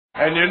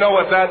And you know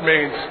what that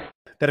means.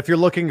 That if you're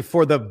looking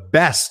for the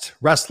best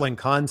wrestling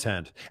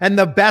content and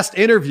the best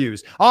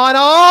interviews on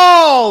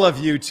all of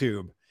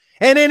YouTube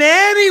and in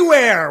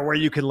anywhere where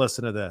you can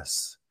listen to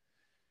this,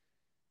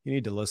 you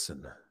need to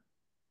listen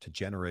to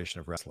Generation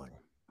of Wrestling.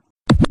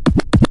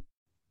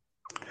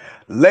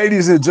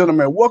 Ladies and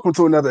gentlemen, welcome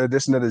to another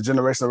edition of the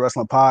Generation of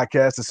Wrestling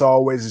podcast. As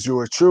always, is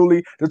yours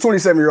truly, the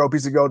 27-year-old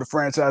piece of gold, the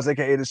franchise,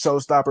 aka the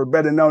showstopper,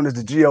 better known as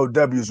the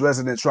GOW's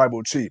resident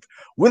tribal chief.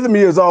 With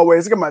me, as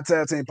always, I got my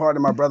tag team partner,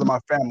 my brother, my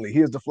family.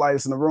 He is the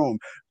flyest in the room,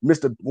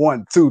 Mr.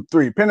 1, 2,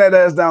 3. Pin that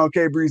ass down,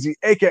 K Breezy,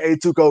 aka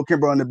Tuco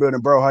Kimber in the building.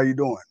 Bro, how you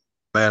doing?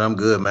 Man, I'm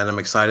good, man. I'm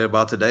excited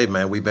about today,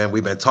 man. We've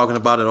been talking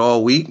about it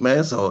all week,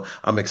 man. So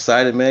I'm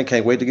excited, man.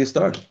 Can't wait to get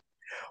started.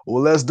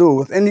 Well, let's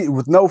do it.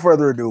 With no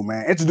further ado,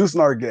 man,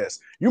 introducing our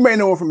guest. You may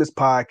know him from his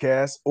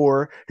podcast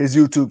or his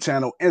YouTube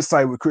channel,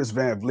 Insight with Chris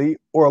Van Vliet,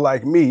 or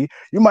like me,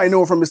 you might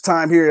know him from his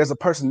time here as a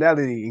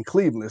personality in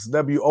Cleveland's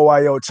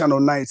WOIO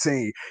Channel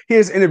 19. He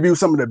has interviewed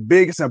some of the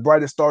biggest and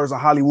brightest stars in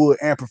Hollywood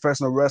and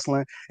professional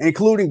wrestling,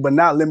 including but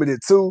not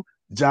limited to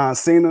John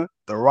Cena,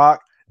 The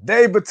Rock,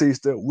 Dave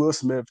Bautista, Will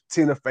Smith,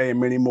 Tina Fey, and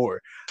many more.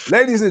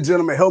 Ladies and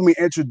gentlemen, help me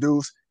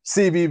introduce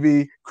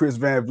CVV Chris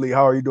Van Vliet.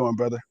 How are you doing,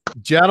 brother?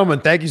 Gentlemen,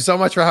 thank you so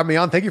much for having me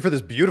on. Thank you for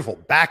this beautiful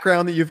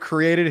background that you've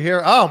created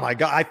here. Oh my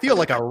God, I feel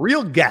like a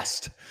real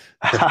guest.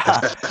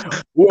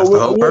 With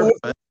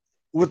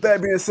that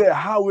being said,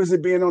 how is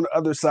it being on the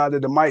other side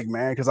of the mic,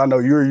 man? Because I know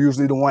you're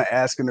usually the one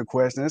asking the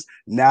questions.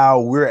 Now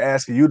we're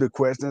asking you the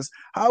questions.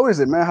 How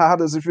is it, man? How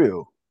does it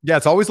feel? Yeah,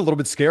 it's always a little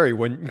bit scary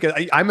when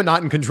I'm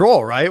not in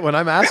control, right? When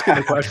I'm asking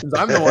the questions,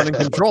 I'm the one in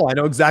control. I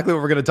know exactly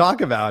what we're going to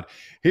talk about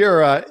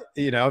here.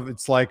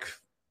 It's like,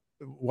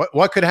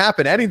 what could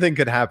happen? Anything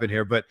could happen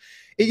here. But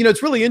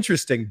it's really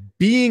interesting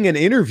being an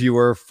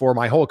interviewer for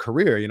my whole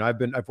career.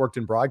 I've worked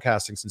in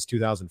broadcasting since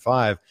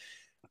 2005.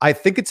 I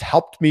think it's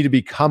helped me to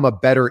become a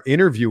better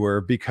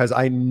interviewer because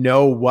I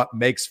know what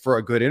makes for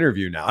a good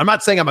interview now. I'm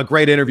not saying I'm a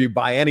great interview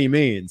by any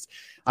means.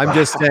 I'm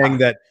just saying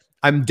that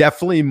I'm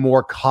definitely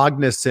more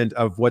cognizant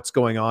of what's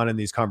going on in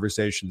these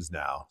conversations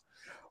now.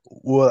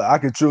 Well, I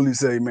can truly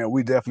say, man,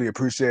 we definitely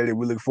appreciate it.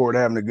 We look forward to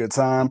having a good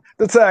time.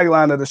 The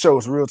tagline of the show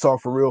is real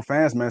talk for real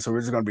fans, man. So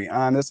we're just going to be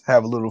honest,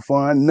 have a little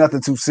fun,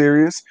 nothing too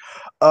serious.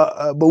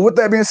 But with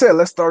that being said,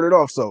 let's start it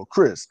off. So,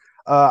 Chris,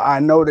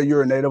 I know that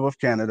you're a native of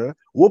Canada.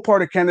 What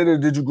part of Canada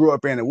did you grow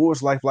up in, and what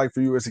was life like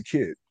for you as a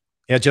kid?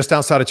 Yeah, just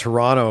outside of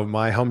Toronto.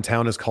 My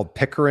hometown is called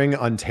Pickering,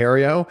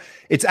 Ontario.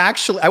 It's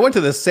actually, I went to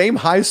the same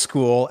high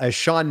school as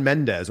Shawn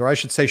Mendes, or I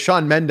should say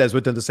Shawn Mendes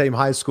went to the same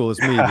high school as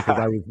me because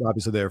I was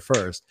obviously there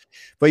first.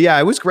 But yeah,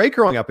 it was great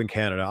growing up in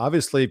Canada.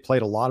 Obviously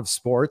played a lot of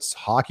sports.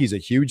 Hockey's a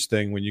huge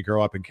thing when you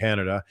grow up in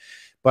Canada.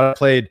 But I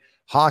played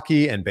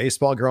hockey and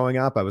baseball growing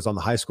up. I was on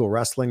the high school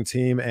wrestling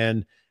team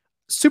and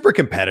super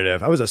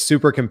competitive. I was a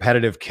super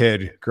competitive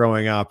kid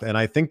growing up. And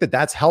I think that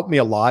that's helped me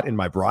a lot in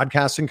my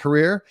broadcasting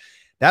career.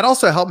 That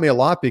also helped me a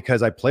lot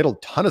because I played a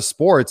ton of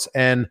sports,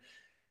 and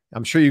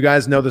I'm sure you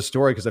guys know the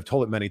story because I've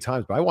told it many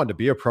times, but I wanted to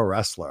be a pro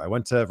wrestler. I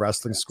went to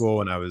wrestling school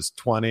when I was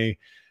 20,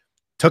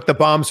 took the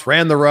bumps,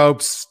 ran the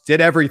ropes,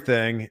 did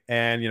everything.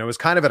 And, it was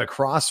kind of at a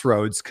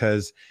crossroads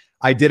because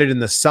I did it in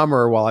the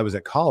summer while I was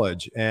at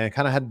college and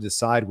kind of had to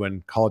decide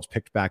when college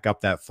picked back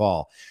up that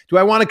fall. Do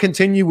I want to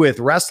continue with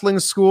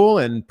wrestling school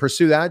and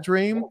pursue that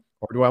dream?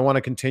 Or do I want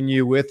to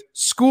continue with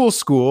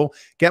school,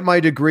 get my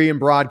degree in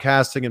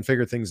broadcasting and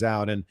figure things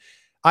out? And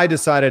I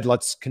decided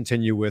let's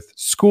continue with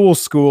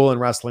school,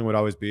 and wrestling would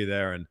always be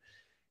there. And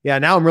yeah,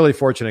 now I'm really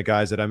fortunate,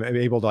 guys, that I'm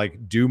able to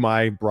do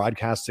my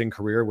broadcasting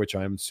career, which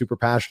I'm super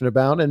passionate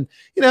about, and,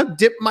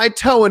 dip my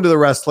toe into the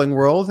wrestling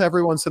world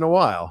every once in a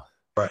while.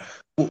 Right.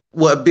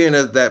 Well, being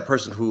as that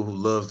person who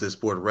loves this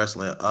sport of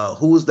wrestling,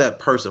 who was that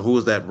person? Who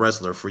was that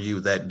wrestler for you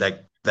that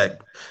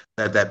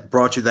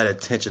brought you that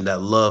attention,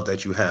 that love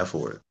that you have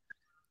for it?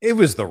 It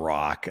was The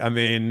Rock. I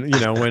mean,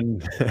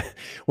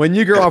 when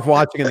you grow up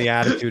watching in the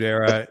Attitude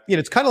Era,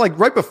 it's kind of like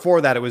right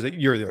before that, it was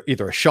you're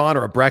either a Sean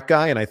or a Brett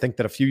guy. And I think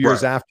that a few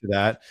years after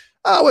that,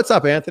 oh, what's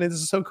up, Anthony? This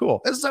is so cool.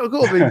 This is so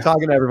cool being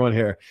talking to everyone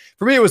here.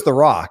 For me, it was The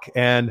Rock.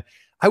 And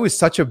I was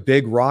such a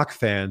big Rock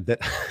fan that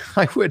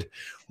I would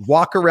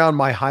walk around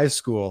my high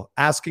school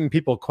asking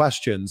people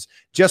questions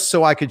just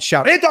so I could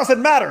shout, "It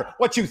doesn't matter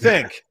what you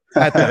think."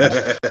 At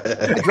them.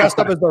 I dressed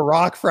up as The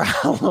Rock for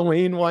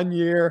Halloween one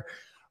year.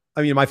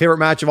 I mean, my favorite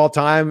match of all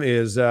time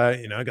is,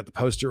 I got the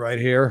poster right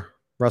here,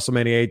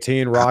 WrestleMania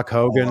 18, Rock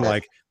Hogan.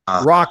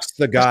 Rock's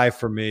the guy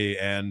for me.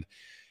 And,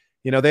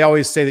 they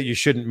always say that you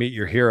shouldn't meet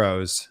your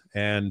heroes.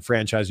 And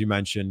franchise you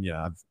mentioned,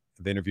 I've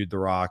interviewed The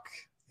Rock,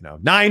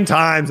 9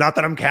 times, not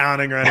that I'm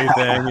counting or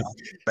anything.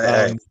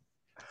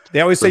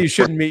 They always say you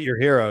shouldn't meet your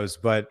heroes.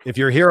 But if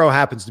your hero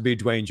happens to be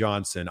Dwayne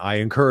Johnson, I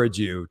encourage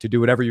you to do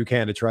whatever you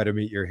can to try to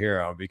meet your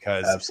hero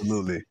because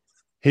absolutely.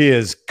 He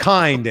is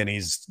kind and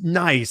he's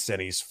nice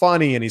and he's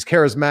funny and he's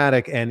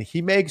charismatic and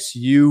he makes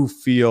you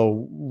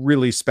feel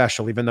really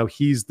special, even though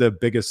he's the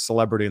biggest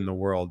celebrity in the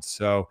world.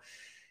 So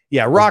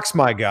yeah, Rock's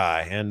my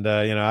guy. And,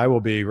 I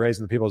will be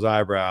raising the people's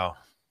eyebrow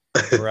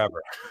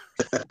forever.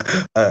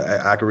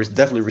 I can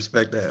definitely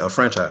respect that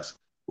franchise.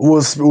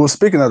 Well,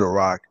 speaking of The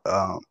Rock,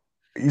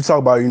 you talk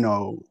about, you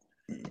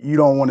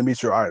don't want to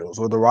meet your idols.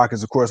 Well, The Rock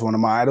is, of course, one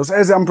of my idols.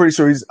 As I'm pretty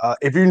sure he's,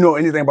 if you know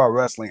anything about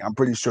wrestling, I'm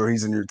pretty sure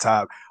he's in your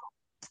top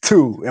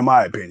two, in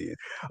my opinion.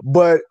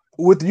 But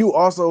with you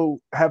also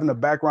having a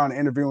background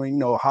interviewing,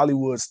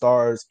 Hollywood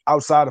stars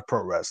outside of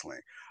pro wrestling,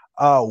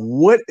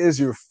 what is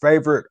your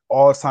favorite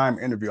all-time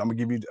interview? I'm gonna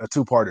give you a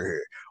two-parter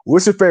here.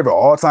 What's your favorite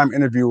all-time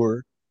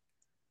interviewer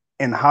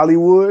in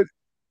Hollywood,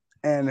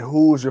 and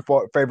who is your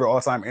favorite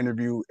all-time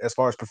interview as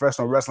far as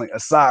professional wrestling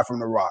aside from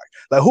The Rock?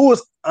 Like, who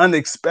was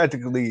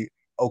unexpectedly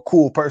a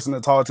cool person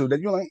to talk to that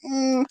you're like,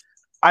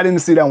 I didn't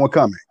see that one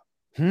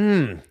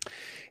coming?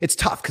 It's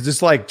tough because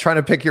it's like trying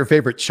to pick your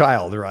favorite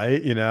child,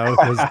 right?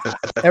 Because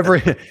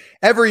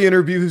every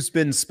interview's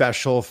been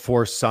special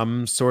for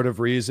some sort of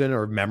reason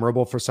or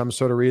memorable for some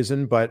sort of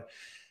reason. But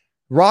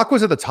Rock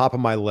was at the top of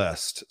my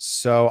list.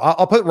 So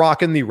I'll put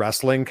Rock in the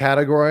wrestling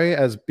category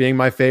as being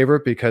my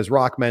favorite because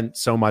Rock meant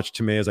so much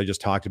to me, as I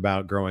just talked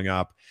about growing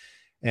up.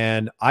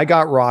 And I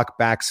got Rock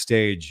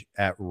backstage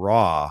at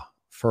Raw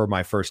for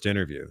my first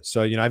interview.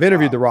 So, I've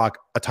interviewed The Rock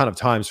a ton of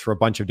times for a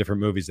bunch of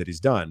different movies that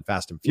he's done.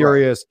 Fast and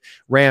Furious,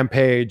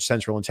 Rampage,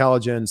 Central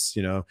Intelligence,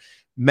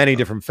 many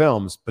different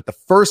films. But the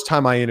first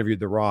time I interviewed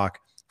The Rock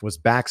was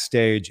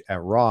backstage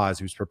at Raw as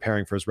he was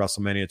preparing for his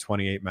WrestleMania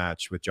 28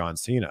 match with John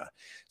Cena.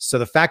 So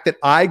the fact that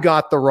I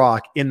got The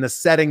Rock in the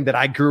setting that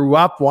I grew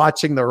up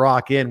watching The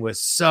Rock in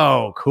was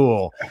so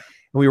cool. And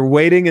we were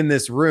waiting in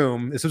this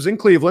room. This was in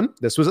Cleveland.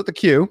 This was at the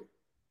Q.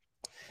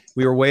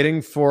 We were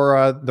waiting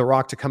for The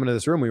Rock to come into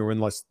this room. We were in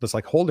this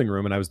like holding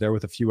room, and I was there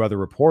with a few other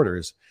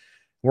reporters.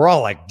 We're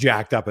all like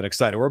jacked up and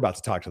excited. We're about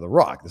to talk to The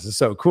Rock. This is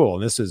so cool.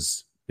 And this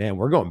is, man,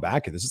 we're going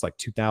back. This is like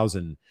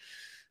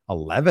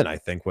 2011, I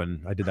think,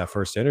 when I did that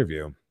first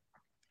interview.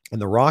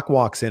 And The Rock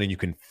walks in and you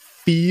can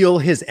feel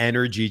his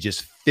energy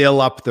just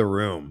fill up the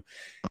room.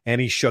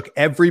 And he shook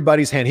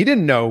everybody's hand. He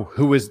didn't know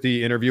who was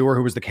the interviewer,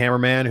 who was the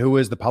cameraman, who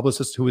was the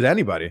publicist, who was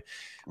anybody.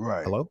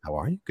 Right. Hello, how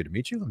are you? Good to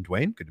meet you. I'm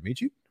Dwayne. Good to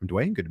meet you. I'm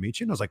Dwayne. Good to meet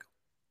you. And I was like,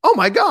 oh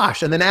my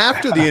gosh. And then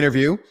after the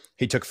interview,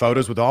 he took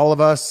photos with all of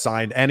us,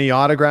 signed any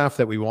autograph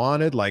that we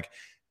wanted. Like,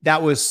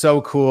 that was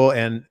so cool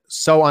and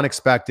so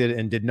unexpected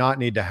and did not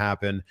need to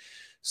happen.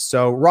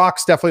 So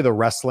Rock's definitely the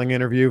wrestling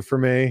interview for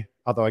me.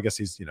 Although I guess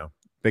he's,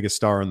 biggest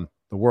star in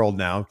the world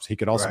now. So he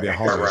could also be a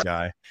Hollywood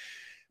guy.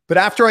 But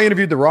after I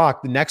interviewed The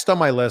Rock, the next on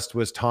my list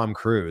was Tom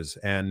Cruise.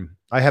 And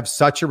I have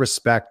such a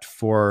respect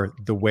for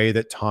the way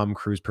that Tom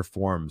Cruise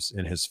performs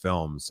in his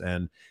films.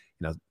 And,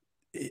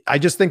 I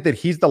just think that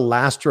he's the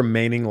last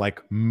remaining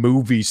like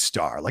movie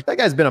star. Like, that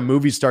guy's been a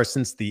movie star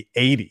since the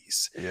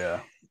 80s. Yeah.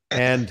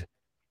 And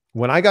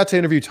when I got to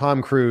interview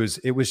Tom Cruise,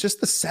 it was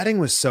just, the setting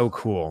was so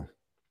cool.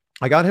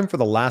 I got him for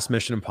the last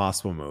Mission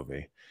Impossible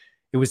movie.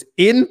 It was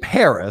in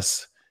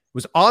Paris. It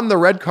was on the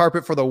red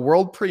carpet for the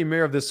world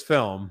premiere of this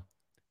film.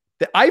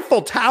 The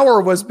Eiffel Tower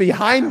was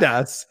behind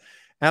us.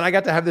 And I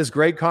got to have this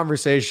great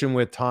conversation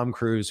with Tom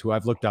Cruise, who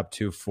I've looked up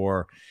to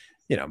for,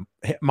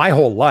 my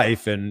whole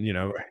life and,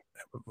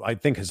 I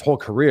think his whole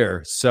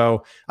career.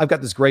 So I've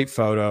got this great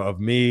photo of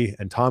me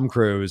and Tom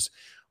Cruise,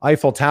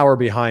 Eiffel Tower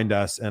behind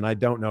us. And I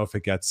don't know if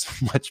it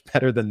gets much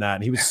better than that.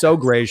 And he was so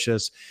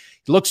gracious.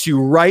 He looks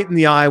you right in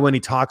the eye when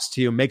he talks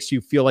to you, makes you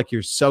feel like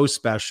you're so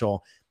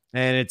special.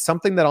 And it's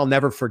something that I'll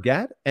never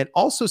forget. And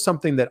also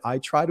something that I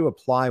try to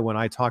apply when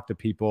I talk to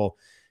people,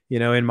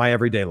 in my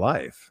everyday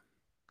life.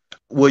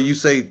 Well, you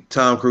say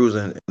Tom Cruise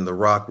and The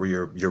Rock were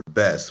your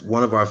best.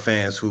 One of our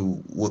fans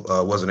who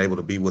wasn't able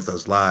to be with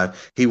us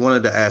live, he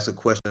wanted to ask a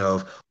question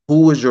of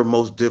who was your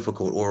most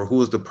difficult, or who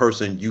was the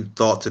person you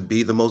thought to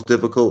be the most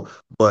difficult,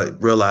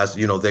 but realized,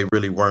 they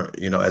really weren't,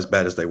 as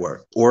bad as they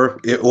were, or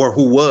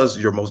who was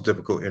your most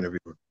difficult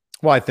interviewer?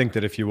 Well, I think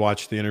that if you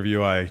watch the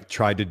interview I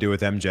tried to do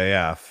with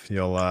MJF,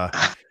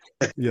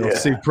 you'll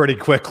see pretty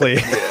quickly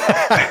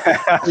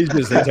he's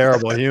just a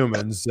terrible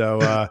human.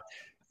 So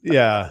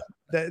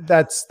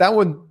that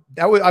one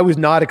I was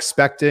not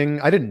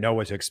expecting. I didn't know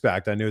what to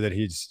expect. I knew that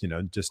he's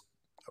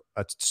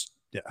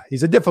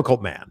he's a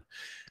difficult man.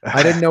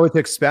 I didn't know what to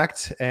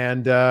expect,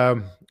 and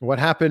what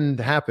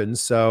happened.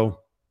 So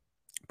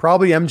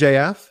probably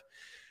MJF.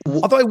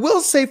 Although I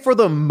will say, for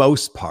the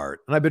most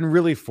part, and I've been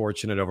really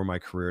fortunate over my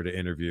career to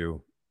interview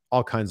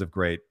all kinds of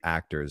great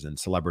actors and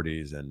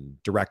celebrities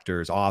and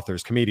directors,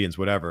 authors, comedians,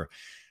 whatever.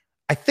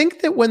 I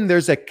think that when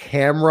there's a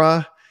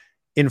camera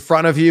in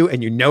front of you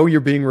and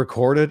you're being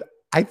recorded,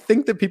 I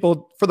think that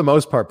people, for the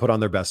most part, put on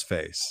their best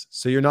face.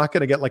 So you're not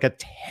going to get like a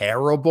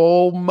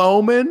terrible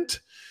moment.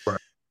 Right.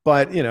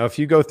 But, if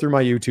you go through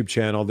my YouTube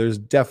channel, there's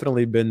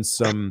definitely been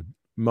some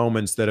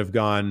moments that have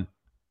gone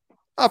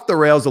off the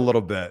rails a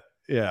little bit.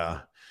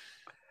 Yeah.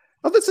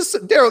 Oh,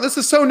 Daryl, this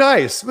is so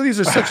nice. Well, these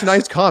are such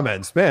nice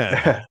comments,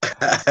 man.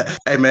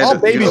 Hey, man. All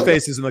baby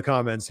faces in the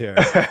comments here.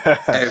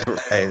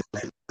 Hey,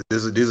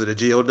 these are the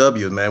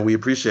GOWs, man. We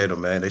appreciate them,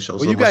 man. They show.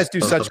 Well, you guys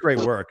do such great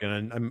work,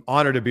 and I'm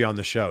honored to be on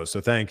the show.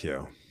 So thank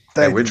you.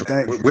 Thank we're, you.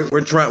 Thank you.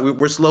 we're trying.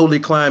 We're slowly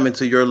climbing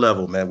to your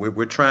level, man.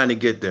 We're trying to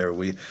get there.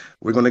 We're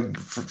gonna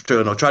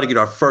try to get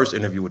our first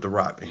interview with The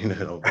Rock.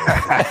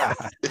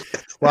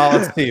 Well,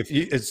 let's see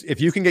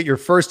if you can get your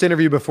first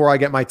interview before I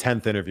get my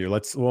 10th interview.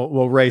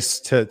 We'll race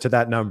to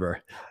that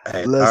number.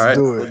 Hey, Let's all right,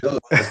 do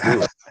it. Let's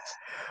do it.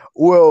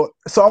 Well,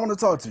 so I want to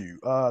talk to you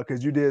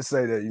because you did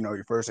say that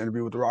your first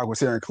interview with The Rock was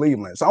here in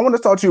Cleveland. So I want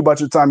to talk to you about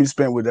your time you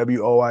spent with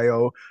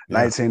WOIO,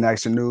 19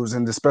 Action News,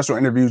 and the special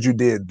interviews you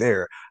did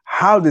there.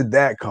 How did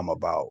that come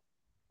about?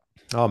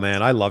 Oh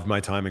man, I loved my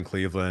time in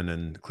Cleveland,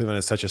 and Cleveland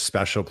is such a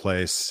special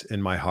place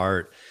in my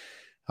heart.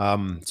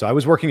 So I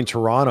was working in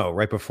Toronto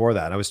right before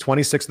that. I was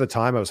 26 at the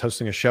time. I was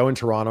hosting a show in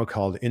Toronto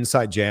called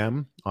Inside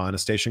Jam on a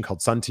station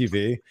called Sun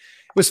TV. It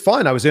was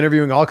fun. I was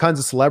interviewing all kinds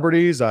of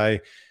celebrities. I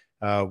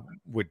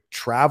would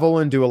travel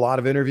and do a lot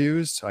of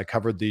interviews. I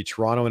covered the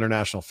Toronto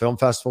International Film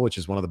Festival, which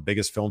is one of the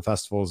biggest film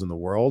festivals in the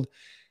world.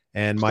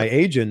 And my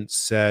agent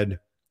said,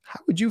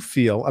 "How would you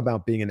feel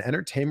about being an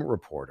entertainment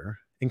reporter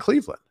in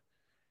Cleveland?"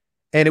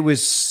 And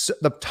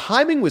the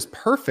timing was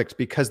perfect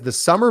because the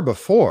summer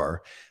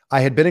before, I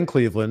had been in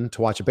Cleveland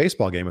to watch a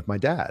baseball game with my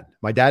dad.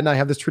 My dad and I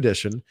have this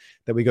tradition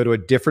that we go to a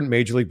different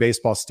Major League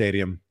Baseball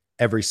stadium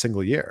every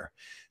single year.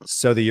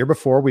 So the year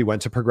before, we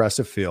went to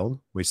Progressive Field.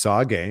 We saw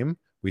a game.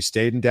 We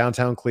stayed in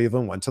downtown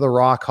Cleveland, went to the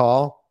Rock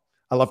Hall.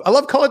 I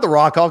love calling it the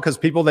Rock Hall because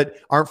people that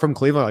aren't from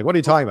Cleveland are like, "What are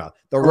you talking about?"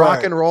 The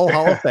Rock and Roll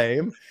Hall of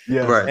Fame.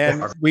 Yeah. Right.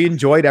 And we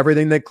enjoyed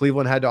everything that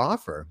Cleveland had to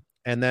offer.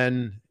 And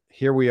then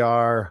here we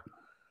are.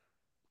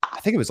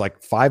 I think it was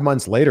like 4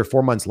 months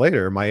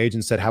later, my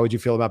agent said, "How would you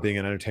feel about being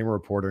an entertainment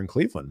reporter in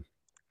Cleveland?"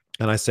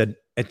 And I said,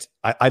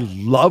 I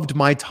loved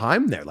my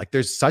time there. Like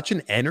there's such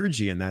an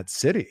energy in that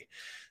city.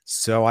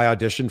 So I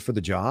auditioned for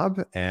the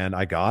job and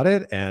I got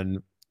it.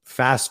 And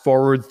fast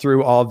forward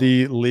through all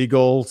the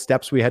legal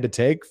steps we had to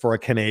take for a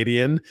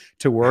Canadian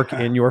to work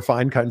in your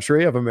fine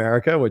country of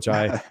America, which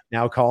I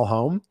now call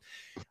home.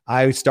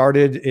 I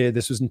started,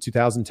 this was in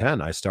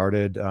 2010. I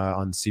started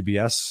on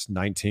CBS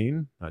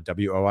 19,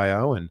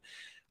 WOIO, and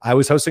I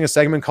was hosting a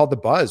segment called The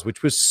Buzz,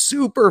 which was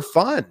super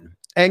fun,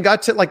 and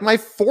got to like my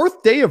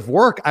 4th day of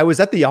work. I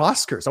was at the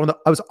Oscars.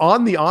 I was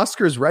on the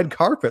Oscars red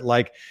carpet.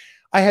 Like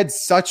I had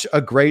such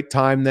a great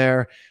time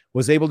there,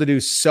 was able to do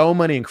so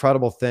many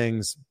incredible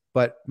things.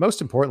 But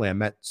most importantly, I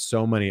met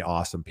so many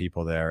awesome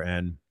people there.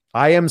 And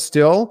I am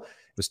still,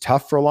 it was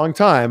tough for a long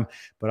time,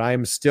 but I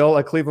am still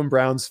a Cleveland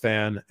Browns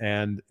fan.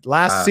 And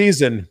last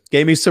season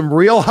gave me some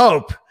real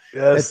hope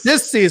that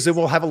this season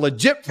we'll have a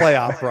legit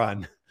playoff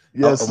run.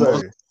 Yes,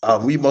 sir.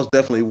 We most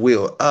definitely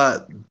will.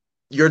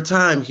 Your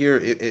time here,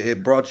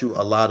 it brought you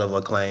a lot of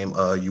acclaim.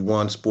 You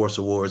won sports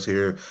awards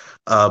here.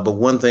 But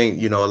one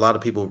thing, a lot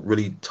of people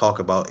really talk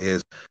about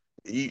is,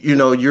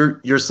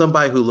 you're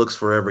somebody who looks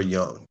forever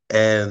young.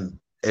 And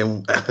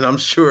I'm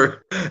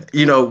sure,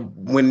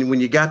 when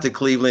you got to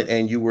Cleveland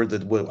and you were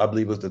what I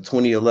believe was the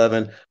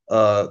 2011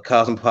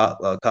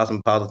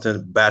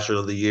 Cosmopolitan Bachelor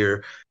of the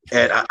Year.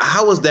 And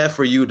how was that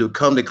for you to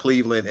come to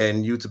Cleveland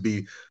and you to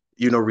be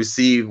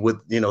received with,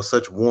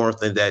 such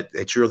warmth, and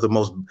that you're the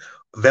most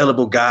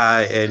available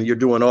guy and you're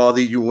doing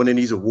you're winning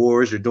these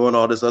awards, you're doing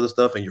all this other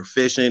stuff, and you're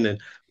fishing. And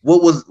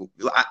what was,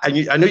 I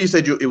know you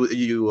said you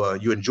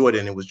enjoyed it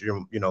and it was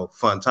your,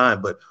 fun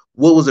time, but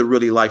what was it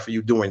really like for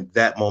you during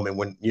that moment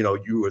when, you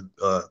were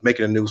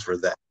making the news for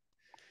that?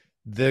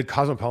 The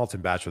Cosmopolitan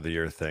Bachelor of the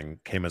Year thing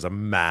came as a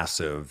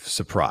massive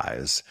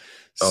surprise.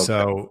 Okay.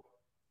 So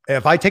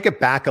if I take it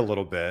back a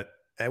little bit,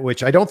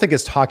 which I don't think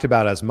is talked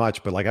about as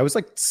much, but like I was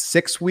like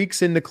 6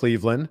 weeks into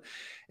Cleveland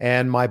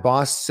and my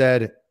boss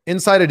said,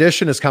 Inside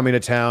Edition is coming to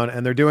town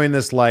and they're doing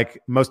this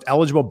like most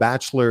eligible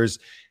bachelors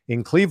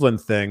in Cleveland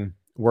thing.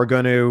 We're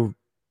going to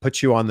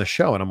put you on the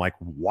show. And I'm like,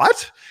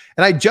 what?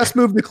 And I just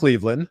moved to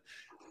Cleveland.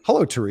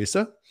 Hello,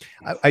 Teresa.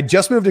 I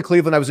just moved to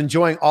Cleveland. I was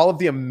enjoying all of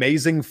the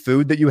amazing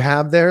food that you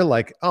have there.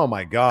 Like, oh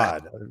my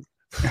God.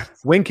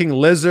 Winking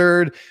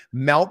Lizard,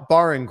 Melt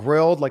Bar and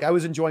Grilled. Like I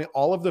was enjoying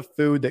all of the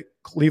food that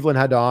Cleveland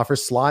had to offer,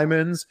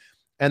 Slyman's.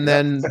 And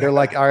then they're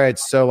like, all right,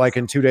 so like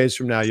in 2 days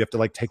from now, you have to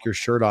like take your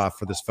shirt off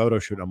for this photo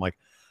shoot. I'm like,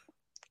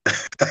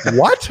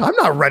 what? I'm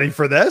not ready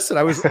for this. And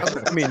I was not.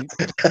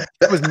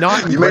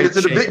 You made it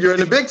to you're in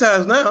the big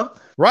times now.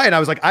 Right. And I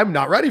was like, I'm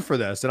not ready for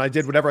this. And I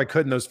did whatever I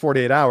could in those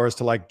 48 hours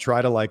to like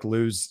try to like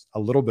lose a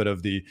little bit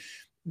of the,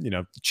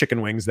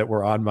 chicken wings that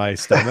were on my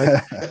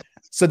stomach.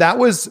 So that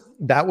was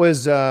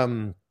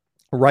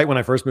right when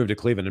I first moved to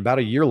Cleveland. About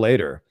a year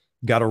later,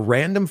 got a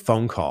random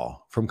phone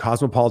call from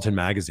Cosmopolitan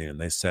Magazine.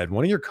 And they said,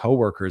 one of your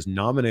coworkers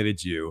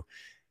nominated you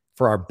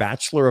for our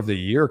Bachelor of the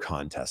Year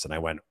contest. And I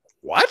went,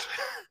 what?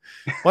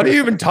 What are you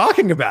even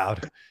talking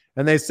about?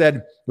 And they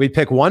said, we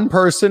pick one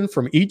person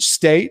from each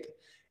state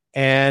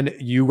and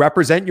you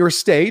represent your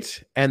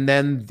state. And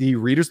then the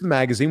readers of the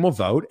magazine will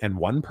vote and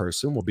one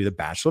person will be the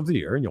Bachelor of the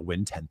Year and you'll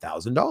win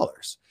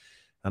 $10,000.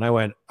 And I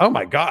went, oh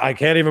my God, I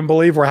can't even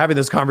believe we're having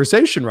this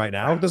conversation right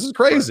now. This is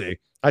crazy.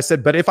 I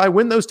said, but if I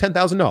win those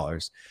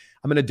 $10,000,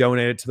 I'm going to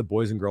donate it to the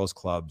Boys and Girls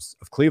Clubs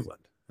of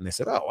Cleveland. And they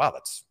said, oh, wow,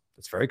 that's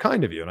 "That's very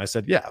kind of you." And I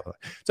said, "Yeah,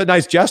 it's a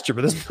nice gesture,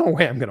 but there's no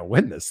way I'm going to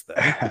win this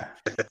thing."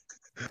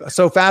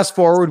 So fast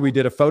forward, we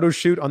did a photo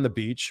shoot on the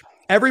beach.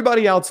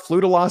 Everybody else flew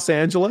to Los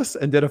Angeles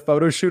and did a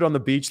photo shoot on the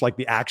beach, like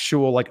the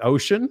actual like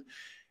ocean.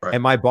 Right.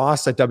 And my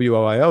boss at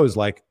WOIO is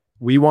like,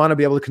 "We want to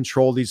be able to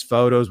control these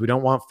photos. We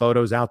don't want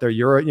photos out there.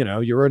 You're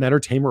an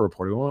entertainment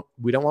reporter.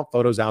 We don't want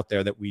photos out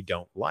there that we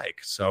don't like.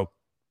 So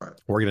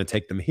we're going to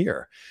take them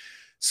here."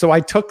 So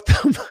I took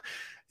them.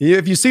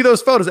 If you see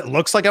those photos, it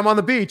looks like I'm on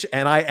the beach,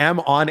 and I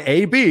am on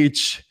a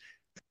beach.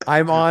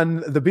 I'm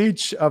on the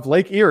beach of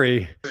Lake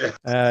Erie.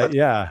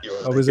 Yeah,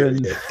 I was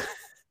in.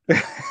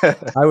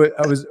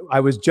 I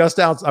was just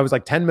out. I was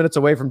like 10 minutes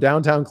away from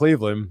downtown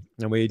Cleveland,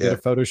 and we did a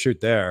photo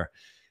shoot there.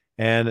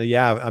 And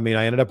I mean,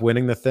 I ended up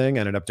winning the thing.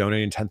 I ended up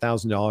donating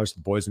 $10,000 to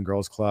the Boys and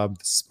Girls Club.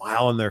 The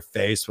smile on their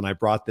face when I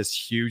brought this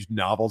huge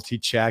novelty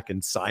check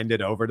and signed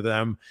it over to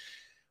them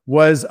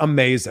was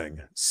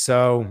amazing.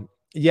 So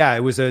yeah,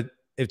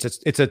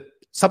 it's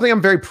something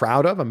I'm very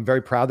proud of. I'm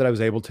very proud that I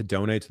was able to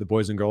donate to the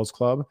Boys and Girls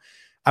Club.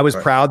 I was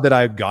proud that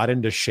I got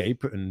into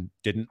shape and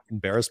didn't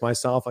embarrass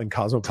myself on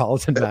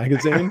Cosmopolitan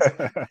magazine.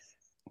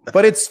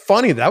 But it's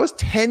funny, that was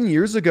 10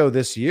 years ago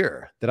this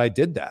year that I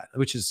did that,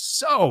 which is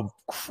so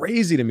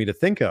crazy to me to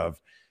think of.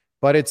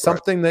 But it's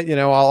something that,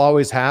 I'll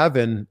always have.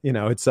 And,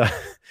 it's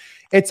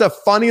a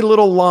funny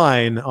little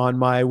line on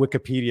my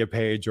Wikipedia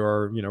page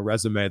or,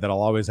 resume that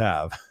I'll always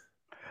have.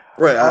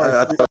 Right.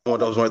 I thought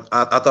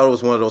it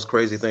was one of those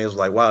crazy things.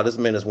 Like, wow, this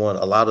man has won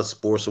a lot of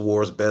sports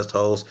awards, best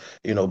host,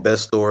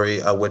 best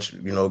story, which,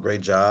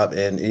 great job.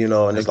 And,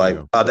 and it's like,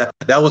 wow,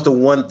 that was the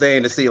one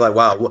thing to see, like,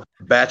 wow,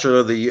 Bachelor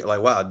of the Year,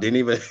 like, wow, didn't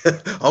even,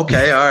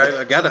 okay, all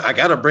right, I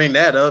gotta bring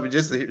that up and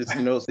just, see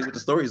what the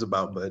story's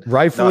about. But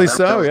rightfully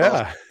so,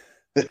 yeah.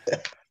 Awesome.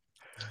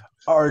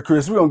 All right,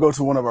 Chris, we're going to go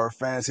to one of our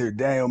fans here.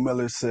 Daniel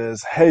Miller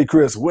says, "Hey,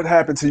 Chris, what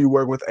happened to you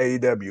work with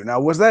AEW?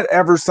 Now, was that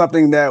ever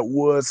something that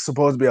was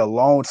supposed to be a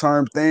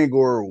long-term thing,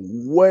 or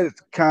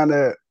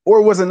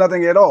or was it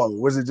nothing at all?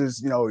 Was it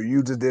just,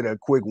 you just did a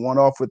quick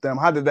one-off with them?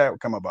 How did that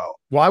come about?"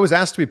 Well, I was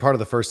asked to be part of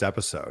the first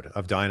episode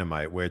of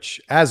Dynamite, which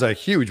as a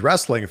huge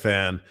wrestling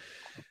fan,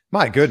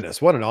 my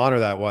goodness, what an honor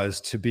that was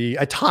to be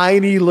a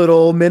tiny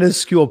little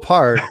minuscule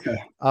part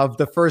of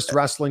the first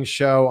wrestling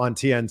show on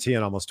TNT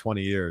in almost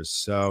 20 years.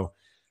 So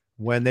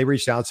when they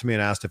reached out to me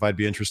and asked if I'd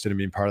be interested in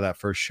being part of that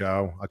first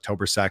show,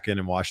 October 2nd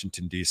in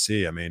Washington,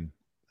 D.C., I mean,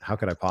 how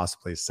could I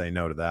possibly say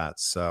no to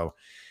that? So,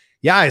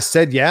 yeah, I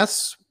said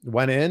yes,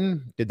 went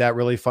in, did that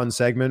really fun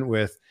segment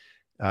with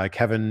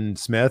Kevin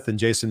Smith and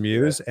Jason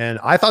Mewes, and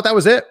I thought that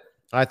was it.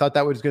 I thought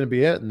that was going to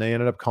be it, and they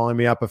ended up calling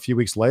me up a few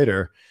weeks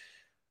later.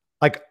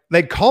 Like,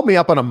 they called me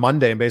up on a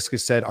Monday and basically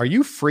said, "Are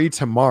you free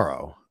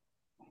tomorrow?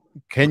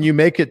 Can you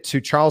make it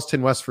to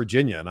Charleston, West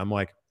Virginia?" And I'm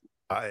like,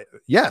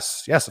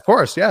 yes, of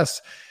course,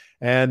 yes.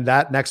 And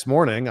that next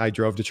morning, I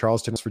drove to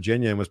Charleston, West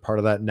Virginia, and was part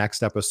of that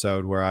next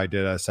episode where I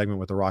did a segment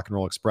with the Rock and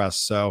Roll Express.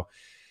 So,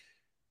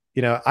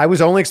 I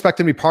was only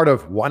expecting to be part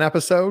of one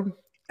episode and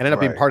ended up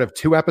being part of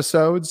 2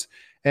 episodes.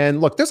 And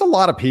look, there's a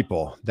lot of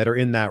people that are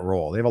in that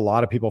role. They have a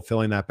lot of people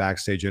filling that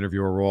backstage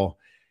interviewer role.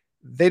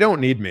 They don't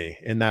need me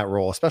in that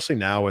role, especially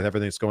now with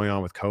everything that's going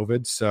on with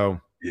COVID.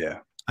 So yeah,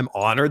 I'm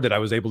honored that I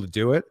was able to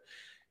do it.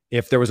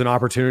 If there was an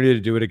opportunity to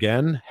do it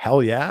again,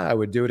 hell yeah, I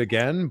would do it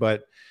again.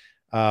 But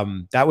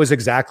that was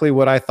exactly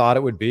what I thought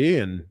it would be.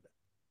 And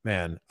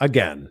man,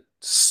 again,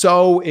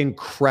 so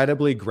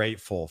incredibly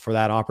grateful for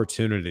that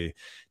opportunity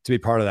to be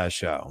part of that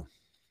show.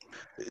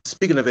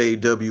 Speaking of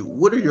AEW,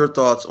 what are your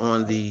thoughts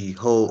on the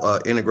whole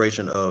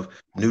integration of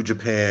New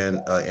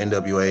Japan,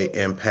 NWA,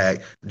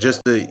 Impact,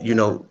 just the,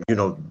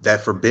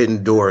 that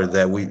forbidden door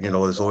that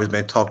has always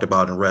been talked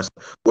about in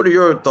wrestling? What are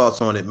your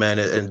thoughts on it, man?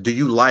 And do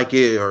you like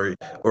it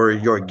or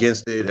you're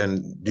against it?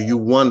 And do you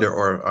wonder,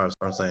 or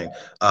I'm saying,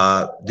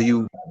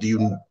 do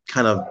you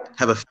kind of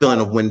have a feeling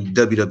of when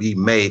WWE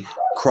may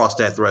cross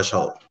that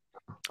threshold?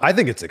 I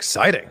think it's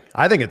exciting.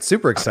 I think it's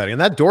super exciting.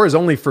 And that door is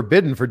only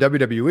forbidden for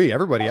WWE.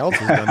 Everybody else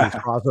has done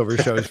these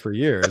crossover shows for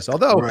years.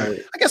 Although, I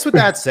guess with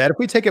that said, if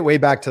we take it way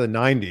back to the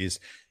 90s,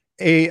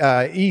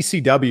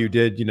 ECW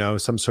did,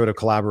 some sort of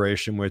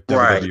collaboration with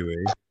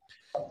WWE.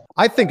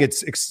 I think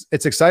it's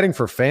exciting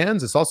for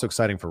fans. It's also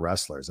exciting for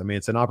wrestlers. I mean,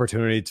 it's an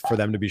opportunity for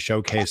them to be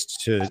showcased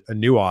to a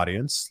new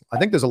audience. I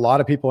think there's a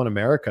lot of people in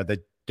America that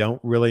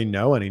don't really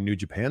know any New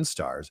Japan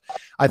stars.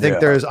 I think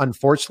there's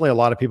unfortunately a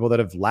lot of people that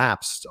have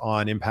lapsed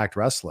on Impact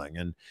Wrestling.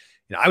 And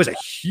I was a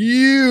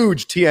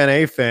huge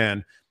TNA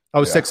fan.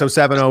 06,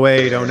 07,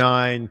 08,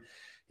 09,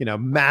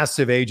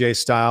 massive AJ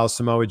Styles,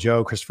 Samoa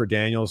Joe, Christopher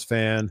Daniels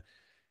fan.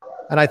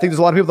 And I think there's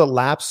a lot of people that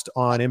lapsed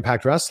on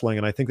Impact Wrestling.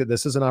 And I think that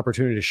this is an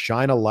opportunity to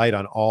shine a light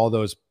on all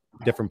those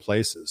different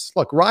places.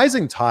 Look,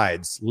 rising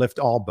tides lift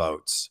all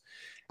boats.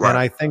 And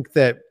I think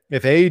that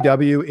if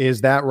AEW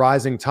is that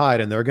rising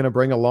tide and they're going to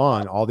bring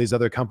along all these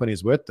other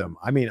companies with them,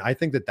 I mean, I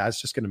think that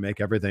that's just going to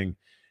make everything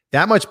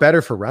that much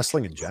better for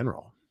wrestling in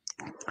general.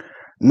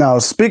 Now,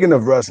 speaking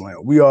of wrestling,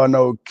 we all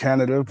know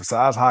Canada,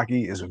 besides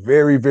hockey, is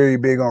very, very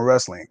big on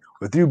wrestling.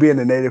 With you being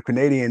a native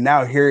Canadian,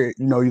 now here,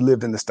 you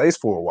lived in the States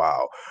for a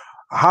while.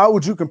 How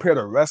would you compare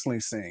the wrestling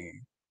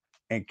scene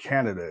in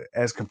Canada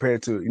as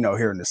compared to,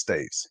 here in the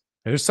States?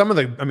 There's some of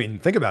the, I mean,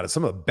 think about it.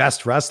 Some of the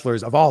best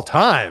wrestlers of all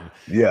time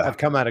Yeah. have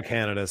come out of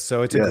Canada.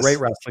 So it's a Yes. great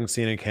wrestling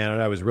scene in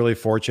Canada. I was really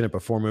fortunate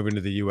before moving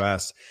to the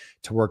US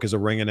to work as a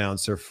ring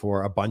announcer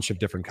for a bunch of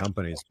different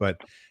companies. But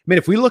I mean,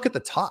 if we look at the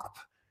top,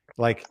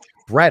 like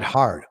Bret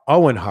Hart,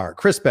 Owen Hart,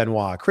 Chris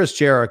Benoit, Chris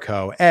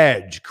Jericho,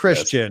 Edge,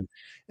 Christian,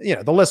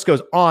 the list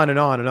goes on and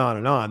on and on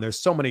and on. There's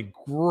so many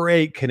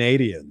great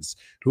Canadians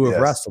who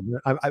have wrestled.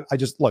 I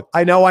just look,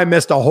 I know I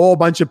missed a whole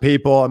bunch of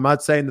people. I'm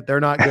not saying that they're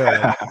not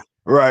good.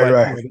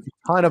 Right.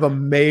 Kind of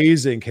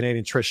amazing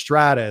Canadian Trish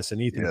Stratus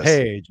and Ethan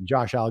Page and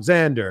Josh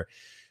Alexander,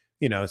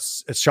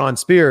 it's Sean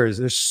Spears.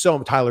 There's so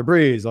Tyler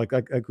Breeze. Like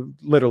I could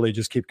literally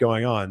just keep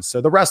going on.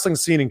 So the wrestling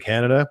scene in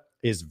Canada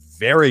is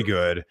very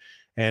good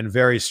and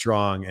very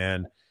strong.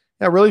 And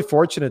really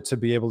fortunate to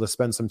be able to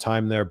spend some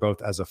time there,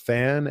 both as a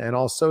fan and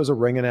also as a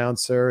ring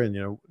announcer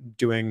and,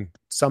 doing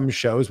some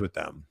shows with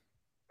them.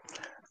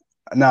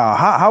 Now,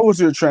 how was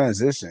your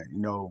transition?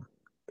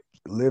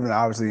 Living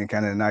obviously in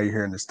Canada, now you're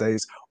here in the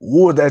States.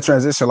 What was that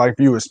transition like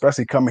for you,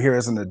 especially coming here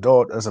as an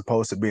adult as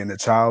opposed to being a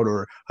child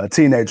or a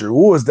teenager?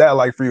 What was that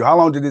like for you? How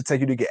long did it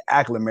take you to get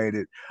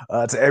acclimated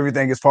to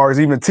everything as far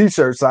as even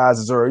t-shirt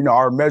sizes or,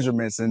 our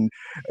measurements and,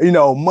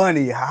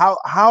 money?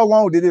 How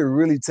long did it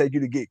really take you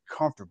to get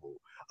comfortable?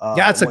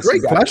 It's a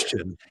great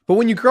question. But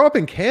when you grow up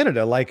in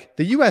Canada, like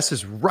the US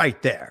is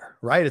right there,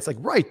 right? It's like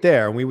right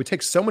there. And we would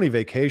take so many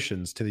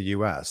vacations to the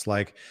US.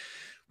 Like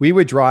we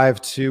would drive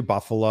to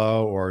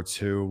Buffalo or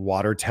to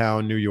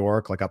Watertown, New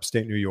York, like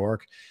upstate New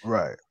York.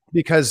 Right.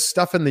 Because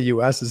stuff in the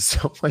US is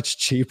so much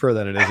cheaper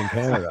than it is in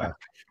Canada.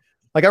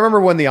 Like I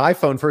remember when the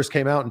iPhone first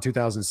came out in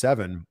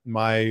 2007,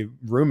 my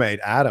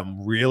roommate,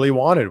 Adam, really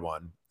wanted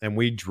one. And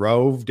we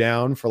drove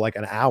down for like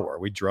an hour.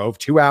 We drove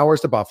 2 hours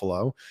to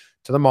Buffalo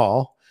to the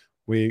mall.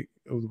 We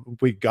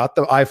got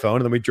the iPhone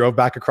and then we drove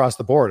back across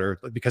the border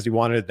because he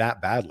wanted it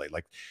that badly.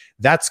 Like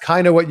that's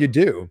kind of what you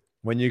do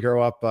when you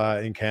grow up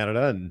in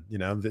Canada, and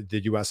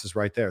the US is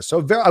right there.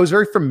 So I was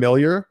very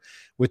familiar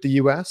with the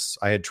US.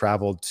 I had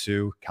traveled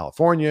to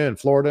California and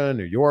Florida and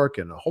New York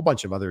and a whole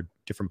bunch of other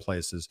different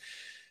places.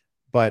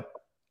 But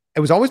it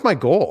was always my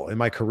goal in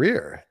my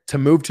career to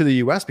move to the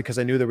US because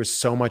I knew there was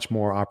so much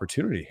more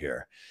opportunity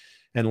here.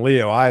 And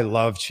Leo, I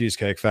love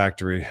Cheesecake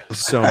Factory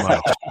so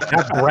much.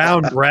 That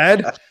brown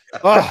bread,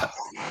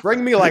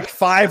 bring me like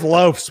 5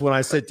 loaves when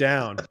I sit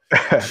down.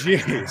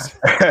 Jeez.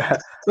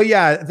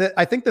 But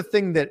I think the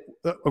thing that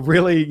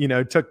really,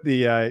 took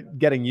the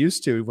getting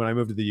used to when I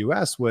moved to the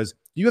US was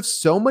you have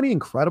so many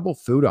incredible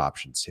food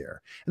options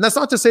here. And that's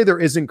not to say there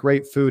isn't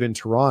great food in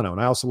Toronto. And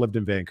I also lived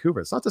in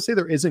Vancouver. It's not to say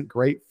there isn't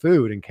great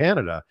food in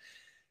Canada.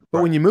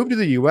 But when you move to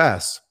the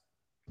US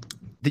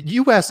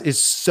is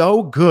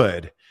so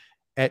good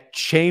at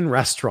chain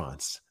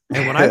restaurants.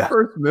 And when I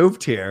first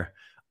moved here,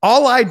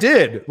 all I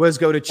did was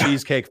go to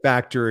Cheesecake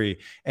Factory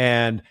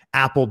and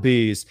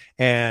Applebee's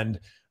and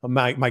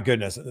my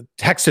goodness,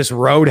 Texas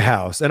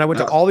Roadhouse. And I went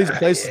to all these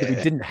places that we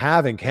didn't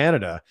have in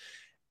Canada.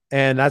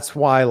 And that's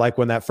why, like,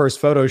 when that first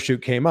photo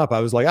shoot came up, I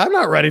was like, I'm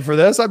not ready for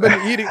this. I've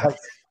been eating.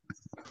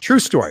 True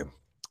story.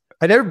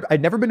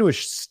 I'd never been to a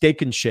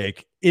Steak and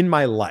Shake in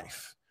my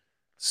life.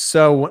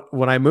 So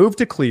when I moved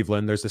to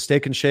Cleveland, there's a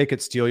Steak and Shake at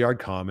Steelyard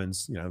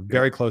Commons,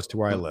 very close to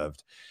where I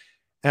lived.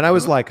 And I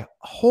was like,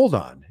 hold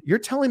on, you're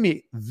telling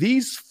me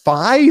these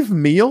 5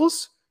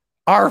 meals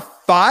are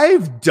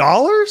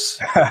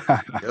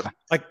 $5?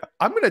 Like,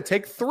 I'm going to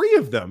take 3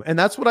 of them. And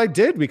that's what I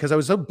did because I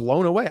was so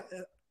blown away.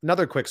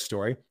 Another quick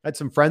story. I had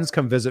some friends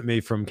come visit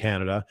me from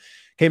Canada,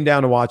 came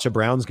down to watch a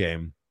Browns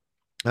game.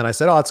 And I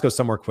said, let's go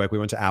somewhere quick. We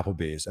went to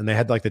Applebee's and they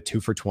had like the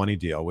 2 for $20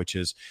 deal, which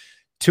is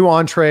 2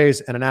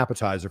 entrees and an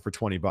appetizer for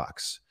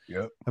 $20.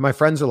 Yep. And my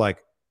friends are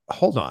like,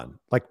 hold on.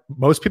 Like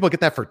most people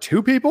get that for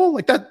 2 people?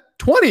 Like that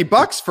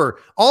 $20 for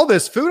all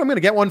this food? I'm going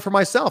to get one for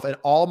myself. And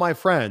all my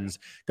friends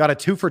got a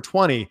 2 for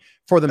 $20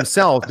 for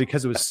themselves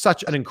because it was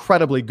such an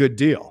incredibly good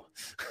deal.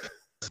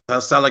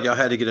 It sounds like y'all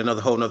had to get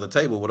whole nother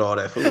table with all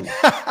that food.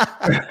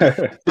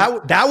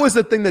 that was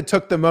the thing that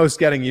took the most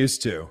getting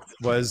used to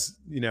was,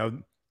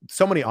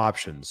 so many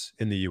options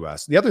in the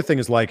US. The other thing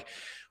is like,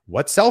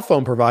 what cell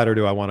phone provider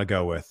do I want to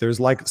go with? There's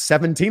like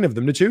 17 of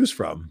them to choose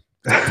from.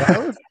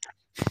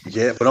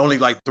 Yeah, but only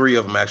like 3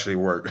 of them actually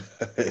work.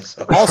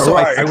 So. Also,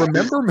 right. I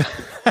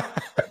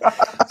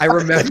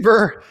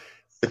remember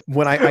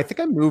when I think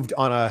I moved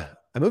on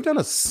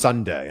a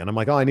Sunday and I'm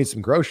like, I need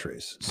some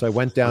groceries. So I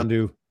went down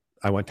to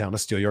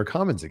Steelyard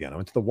Commons again. I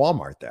went to the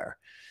Walmart there.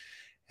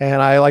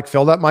 And I like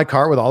filled up my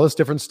cart with all this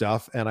different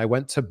stuff. And I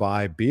went to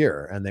buy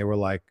beer and they were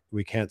like,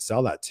 we can't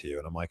sell that to you.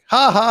 And I'm like,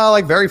 ha ha,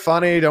 like very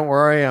funny. Don't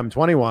worry. I'm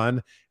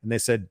 21. And they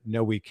said,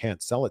 no, we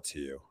can't sell it to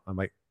you. I'm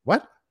like,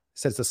 what? I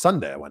said, it's a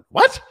Sunday. I went,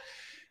 what?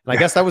 And I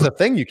guess that was a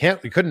thing. You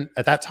couldn't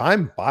at that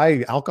time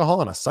buy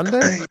alcohol on a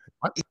Sunday.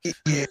 What?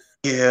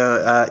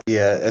 Yeah,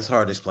 it's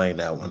hard to explain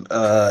that one.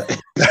 But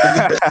the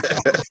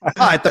It was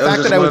fact that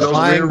just I one of was those weird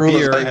buying rules,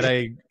 beer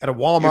like, at a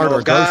Walmart or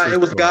a grocery God, it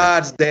was store.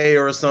 God's day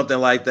or something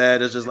like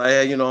that. It's just like,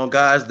 hey, on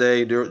God's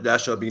day, there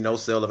shall be no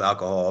sale of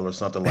alcohol or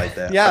something like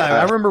that. Yeah,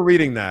 I remember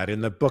reading that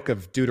in the book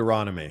of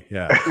Deuteronomy.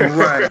 Yeah.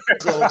 Right.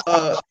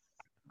 So,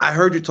 I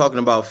heard you talking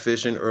about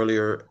fishing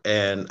earlier,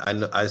 and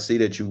I see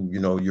that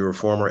you're a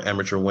former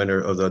amateur winner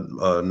of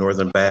the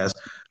Northern Bass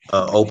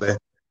Open.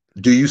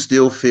 Do you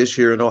still fish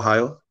here in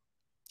Ohio?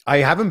 I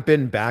haven't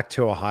been back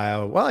to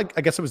Ohio. Well,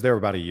 I guess I was there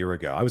about a year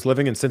ago. I was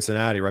living in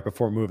Cincinnati right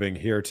before moving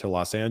here to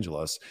Los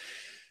Angeles.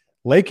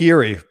 Lake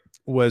Erie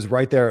was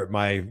right there at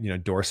my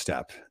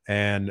doorstep.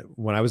 And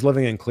when I was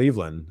living in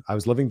Cleveland, I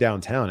was living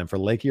downtown, and for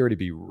Lake Erie to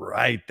be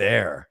right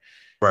there,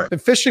 Right. I've been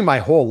fishing my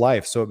whole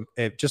life, so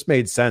it just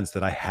made sense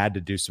that I had to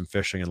do some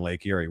fishing in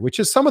Lake Erie, which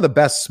is some of the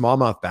best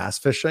smallmouth bass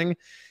fishing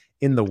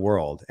in the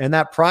world. And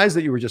that prize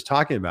that you were just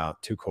talking about,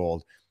 Too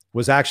Cold,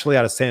 was actually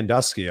out of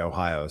Sandusky,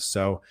 Ohio.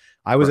 So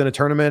I was Right. in a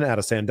tournament out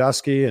of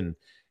Sandusky, and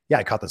yeah,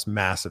 I caught this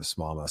massive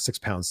smallmouth, 6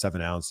 pounds, 7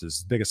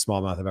 ounces, biggest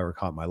smallmouth I've ever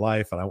caught in my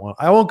life. And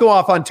I won't go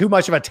off on too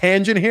much of a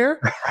tangent here,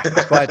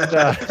 but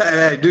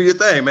Hey, do your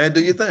thing, man.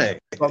 Do your thing.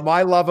 but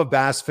my love of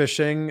bass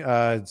fishing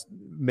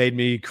made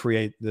me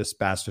create this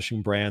bass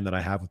fishing brand that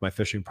I have with my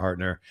fishing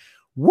partner.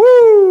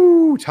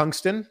 Woo!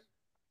 Tungsten.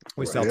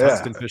 We sell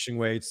tungsten fishing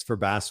weights for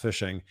bass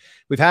fishing.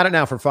 We've had it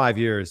now for 5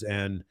 years,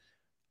 and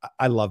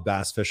I love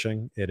bass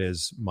fishing. It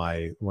is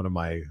one of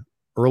my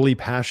early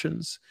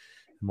passions,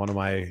 one of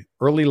my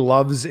early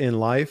loves in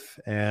life.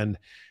 And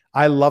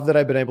I love that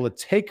I've been able to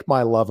take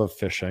my love of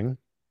fishing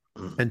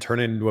and turn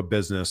it into a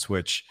business,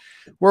 which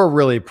we're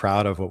really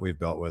proud of what we've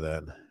built with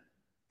it.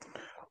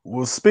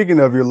 Well,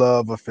 speaking of your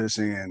love of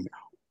fishing and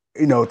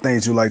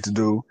things you like to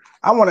do,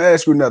 I want to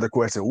ask you another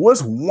question.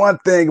 What's one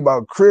thing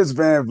about Chris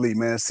Van Vliet,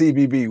 man,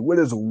 CBB? What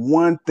is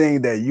one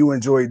thing that you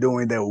enjoy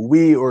doing that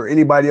we or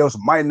anybody else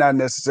might not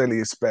necessarily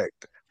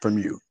expect from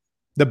you?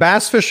 The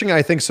bass fishing,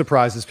 I think,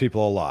 surprises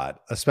people a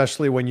lot,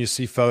 especially when you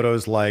see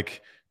photos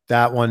like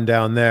that one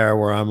down there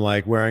where I'm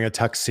like wearing a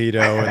tuxedo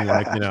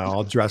and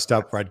all dressed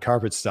up red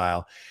carpet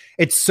style.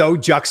 It's so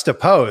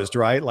juxtaposed,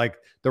 right? Like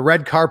the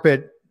red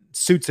carpet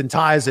suits and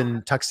ties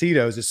and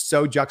tuxedos is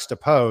so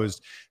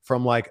juxtaposed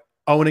from like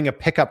owning a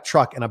pickup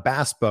truck and a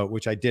bass boat,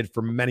 which I did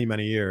for many,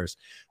 many years.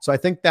 So I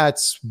think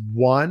that's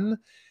one.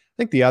 I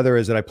think the other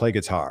is that I play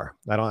guitar.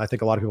 I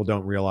think a lot of people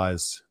don't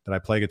realize that I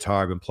play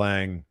guitar. I've been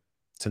playing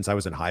since I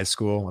was in high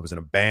school. I was in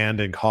a band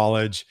in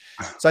college.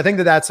 So I think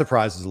that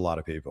surprises a lot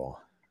of people.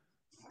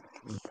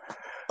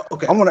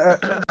 Okay. I'm going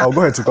to go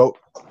ahead, Tuco.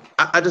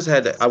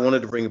 I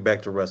wanted to bring it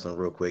back to wrestling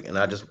real quick. And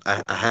I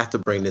have to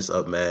bring this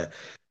up, man.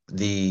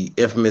 The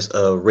infamous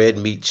red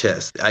meat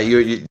chest.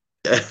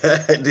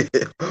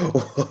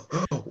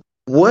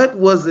 What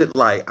was it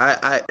like?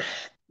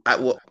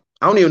 Well,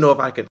 I don't even know if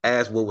I could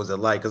ask what was it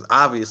like, because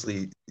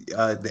obviously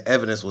the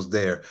evidence was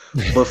there.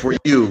 But for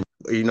you,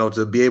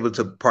 to be able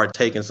to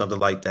partake in something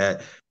like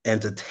that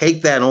and to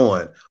take that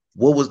on,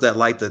 what was that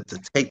like to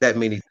take that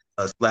many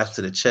slaps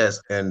to the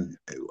chest? And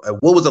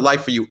what was it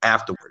like for you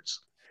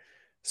afterwards?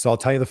 So I'll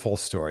tell you the full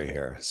story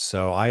here.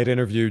 So I had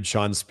interviewed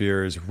Shawn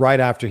Spears right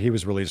after he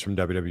was released from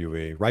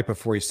WWE, right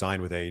before he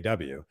signed with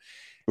AEW.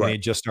 And he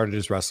just started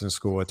his wrestling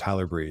school with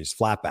Tyler Breeze,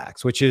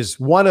 Flatbacks, which is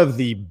one of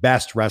the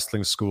best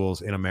wrestling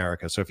schools in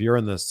America. So if you're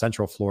in the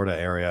Central Florida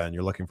area and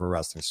you're looking for a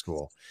wrestling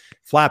school,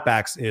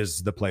 Flatbacks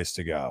is the place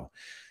to go.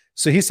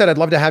 So he said, I'd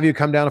love to have you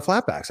come down to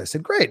Flatbacks. I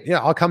said, great. Yeah,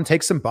 I'll come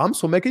take some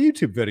bumps. We'll make a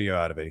YouTube video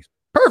out of it.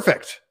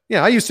 Perfect.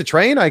 Yeah, I used to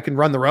train. I can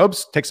run the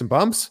ropes, take some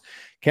bumps.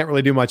 Can't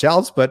really do much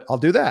else, but I'll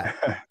do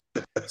that.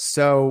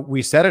 So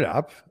we set it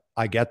up.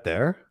 I get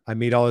there. I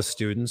meet all the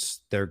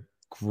students. They're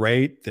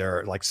great.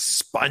 They're like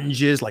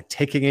sponges, like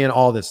taking in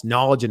all this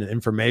knowledge and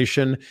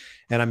information.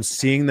 And I'm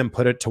seeing them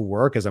put it to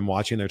work as I'm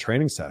watching their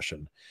training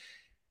session.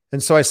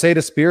 And so I say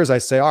to Spears, I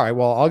say, all right,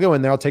 well, I'll go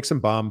in there. I'll take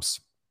some bumps.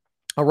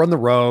 I'll run the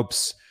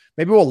ropes.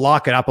 Maybe we'll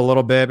lock it up a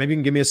little bit. Maybe you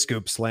can give me a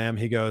scoop slam.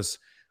 He goes,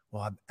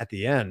 well, at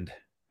the end,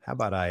 how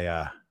about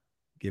I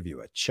give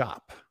you a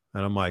chop?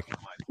 And I'm like,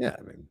 yeah,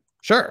 I mean,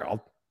 sure,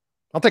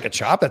 I'll take a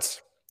chop.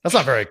 That's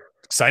not very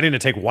exciting to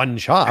take one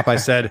chop. I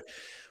said,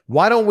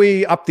 why don't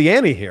we up the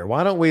ante here?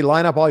 Why don't we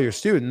line up all your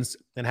students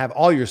and have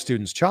all your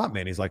students chop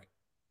me? And he's like,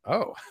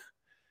 oh,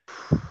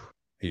 are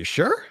you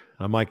sure?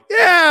 I'm like,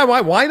 yeah,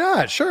 why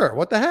not? Sure.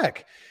 What the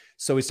heck?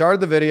 So we started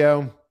the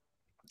video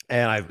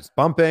and I was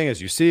bumping.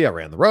 As you see, I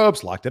ran the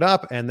ropes, locked it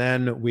up, and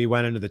then we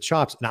went into the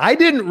chops. Now, I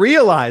didn't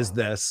realize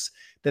this,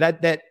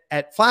 that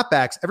at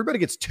Flatbacks, everybody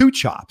gets 2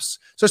 chops.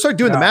 So I started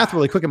doing the math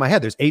really quick in my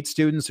head. There's 8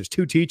 students. There's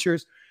 2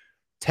 teachers.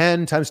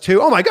 10 times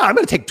 2. Oh my God, I'm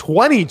going to take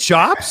 20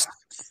 chops.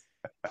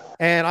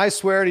 And I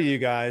swear to you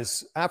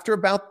guys, after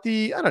about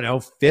the,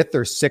 5th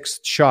or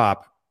 6th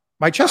chop,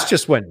 my chest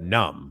just went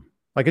numb.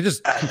 Like it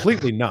just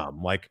completely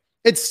numb. Like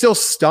it still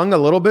stung a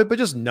little bit, but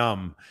just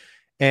numb.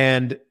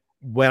 And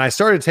when I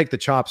started to take the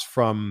chops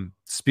from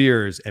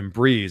Spears and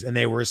Breeze, and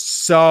they were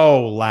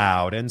so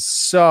loud and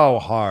so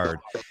hard,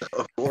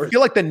 I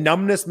feel like the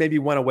numbness maybe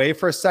went away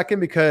for a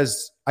second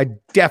because I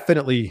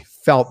definitely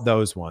felt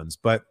those ones,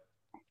 but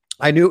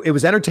I knew it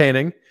was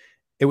entertaining.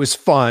 It was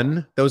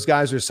fun. Those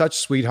guys are such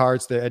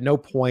sweethearts that at no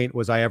point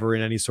was I ever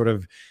in any sort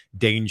of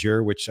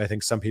danger, which I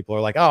think some people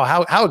are like, oh,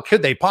 how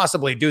could they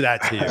possibly do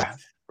that to you?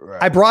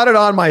 Right. I brought it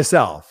on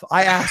myself.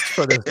 I asked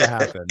for this to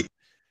happen.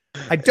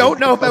 I don't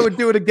know if I would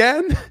do it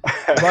again,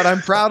 but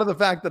I'm proud of the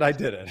fact that I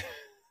did it.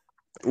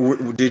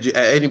 Did you,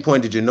 at any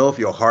point, did you know if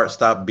your heart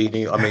stopped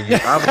beating? I mean,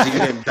 obviously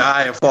you didn't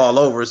die and fall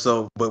over.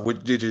 So,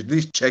 but did you at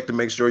least check to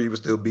make sure you were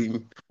still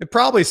beating? It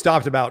probably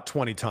stopped about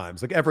 20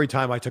 times. Like every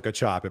time I took a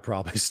chop, it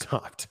probably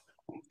stopped.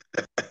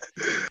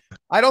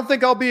 I don't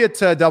think I'll be at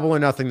Double or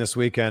Nothing this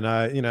weekend.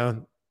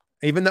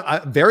 Even though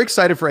I'm very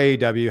excited for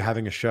AEW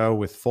having a show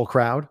with full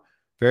crowd,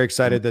 very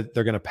excited that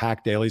they're going to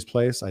pack Daly's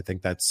place. I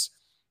think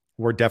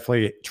we're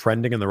definitely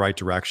trending in the right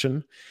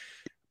direction.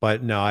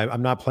 But no,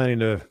 I'm not planning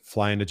to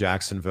fly into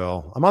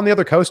Jacksonville. I'm on the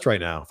other coast right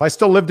now. If I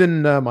still lived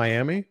in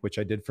Miami, which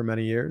I did for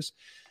many years,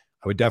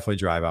 I would definitely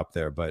drive up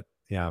there. But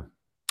yeah, I'm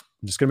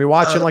just going to be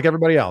watching like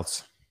everybody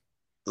else.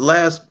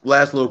 Last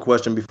little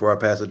question before I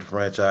pass it to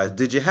franchise.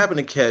 Did you happen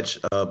to catch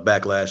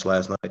Backlash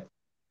last night?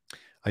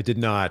 I did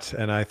not,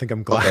 and I think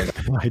I'm glad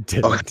I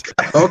didn't.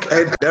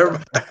 Okay, never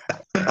mind.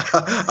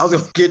 I was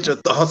going to get your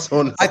thoughts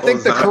on. I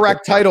think the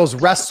correct title is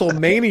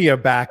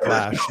WrestleMania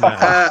Backlash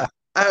now.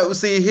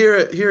 See, here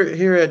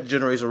at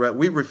Generation Rap,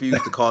 we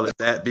refuse to call it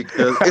that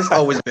because it's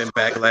always been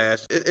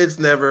Backlash.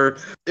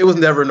 It was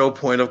never no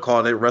point of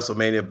calling it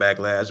WrestleMania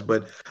Backlash.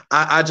 But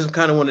I just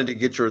kind of wanted to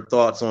get your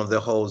thoughts on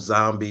the whole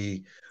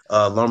zombie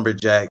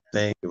lumberjack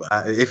thing,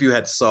 if you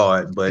had saw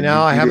it. But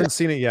no, I haven't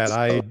seen it yet.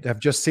 I have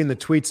just seen the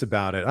tweets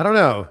about it. I don't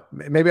know.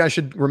 Maybe I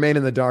should remain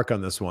in the dark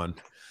on this one.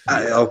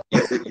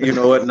 You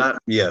know what?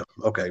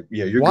 Okay.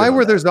 Yeah. Why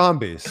were there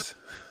zombies?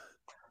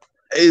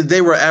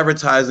 They were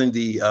advertising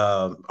the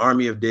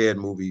Army of Dead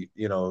movie.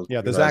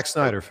 The Zack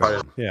Snyder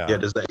film. Yeah.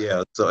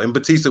 So, and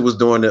Batista was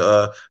doing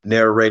the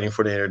narrating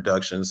for the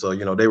introduction. So,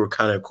 they were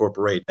kind of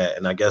incorporating that,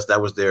 and I guess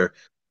that was their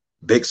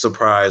big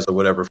surprise or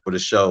whatever for the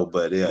show.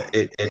 But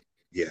it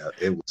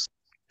was.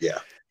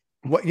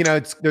 What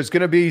there's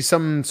going to be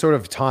some sort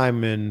of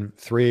time in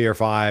 3 or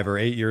 5 or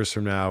 8 years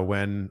from now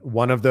when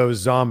one of those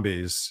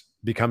zombies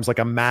becomes like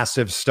a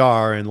massive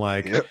star in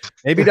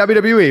maybe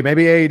WWE,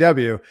 maybe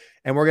AEW,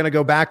 and we're going to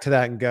go back to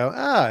that and go,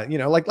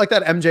 like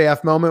that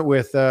MJF moment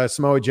with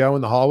Samoa Joe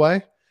in the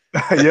hallway.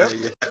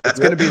 It's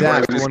going to be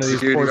that for one of these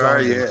poor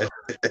zombies.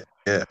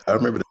 Yeah, I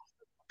remember that.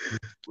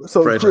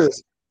 So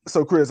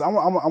Chris, I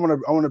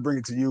want to bring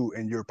it to you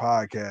and your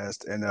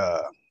podcast and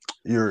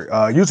your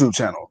YouTube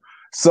channel.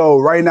 So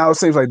right now, it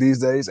seems like these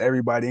days,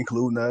 everybody,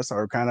 including us,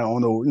 are kind of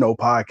on the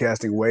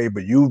podcasting wave,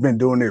 but you've been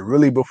doing it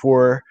really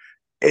before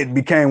it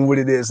became what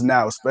it is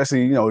now,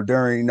 especially,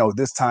 during,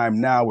 this time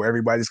now where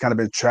everybody's kind of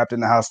been trapped in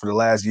the house for the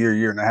last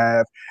year and a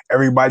half.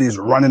 Everybody's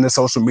running to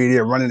social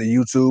media, running to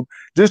YouTube,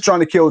 just trying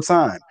to kill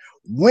time.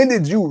 When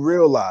did you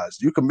realize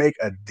you could make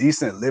a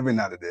decent living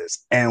out of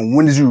this? And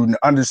when did you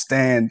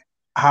understand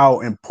how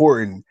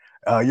important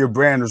your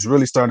brand was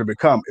really starting to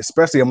become,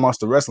 especially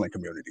amongst the wrestling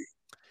community?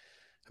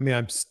 I mean,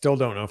 I still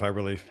don't know if I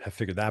really have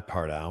figured that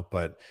part out,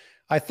 but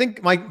I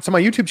think my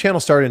YouTube channel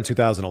started in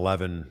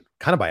 2011,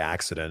 kind of by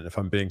accident, if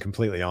I'm being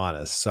completely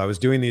honest. So I was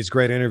doing these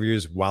great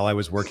interviews while I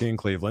was working in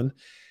Cleveland,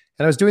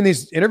 and I was doing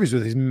these interviews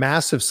with these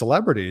massive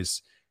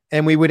celebrities,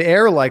 and we would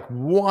air like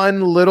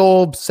one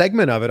little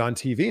segment of it on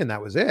TV, and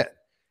that was it.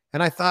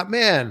 And I thought,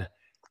 man,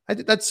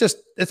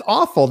 it's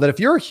awful that if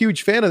you're a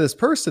huge fan of this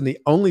person, the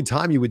only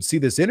time you would see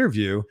this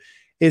interview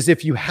is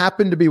if you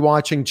happen to be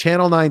watching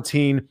Channel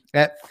 19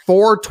 at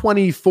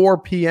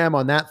 4:24 p.m.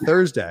 on that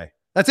Thursday.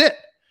 That's it.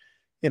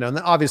 And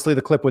obviously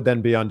the clip would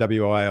then be on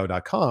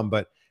WOIO.com.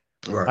 But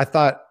right. I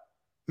thought,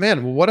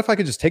 man, well, what if I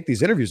could just take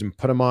these interviews and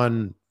put them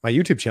on my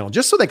YouTube channel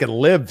just so they could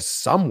live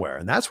somewhere?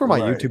 And that's where my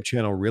YouTube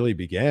channel really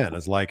began.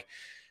 Is like,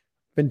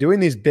 been doing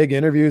these big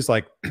interviews,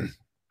 like at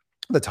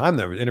the time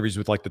there were interviews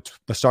with like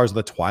the stars of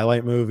the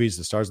Twilight movies,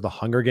 the stars of the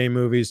Hunger Game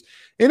movies,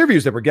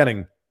 interviews that were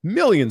getting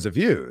millions of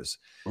views.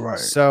 Right.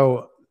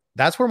 So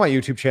that's where my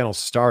YouTube channel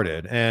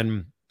started.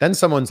 And then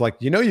someone's like,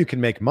 you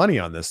can make money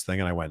on this thing.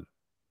 And I went,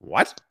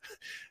 what?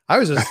 I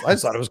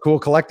just thought it was cool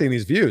collecting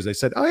these views. They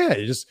said, oh yeah,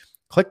 you just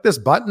click this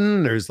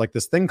button. There's like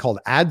this thing called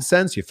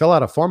AdSense. You fill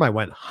out a form. I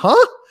went,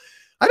 huh?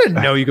 I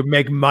didn't know you could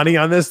make money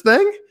on this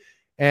thing.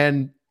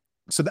 And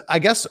so I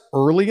guess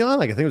early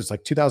on, I think it was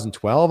like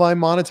 2012, I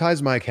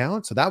monetized my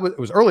account. So it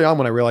was early on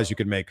when I realized you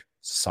could make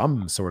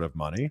some sort of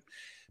money.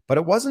 But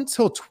it wasn't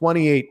until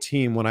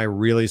 2018 when I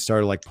really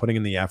started like putting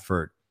in the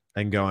effort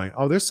and going,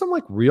 oh, there's some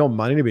like real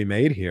money to be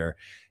made here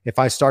if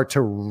I start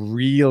to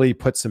really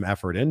put some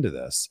effort into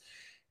this.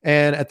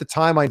 And at the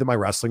time, my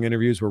wrestling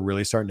interviews were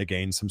really starting to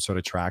gain some sort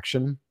of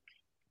traction.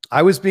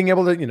 I was being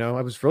able to,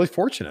 I was really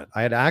fortunate.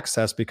 I had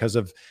access because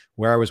of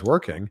where I was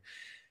working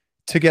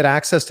to get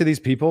access to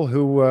these people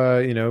who,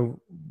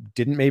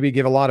 didn't maybe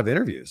give a lot of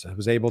interviews. I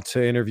was able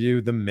to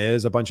interview The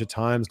Miz a bunch of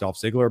times, Dolph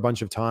Ziggler a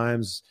bunch of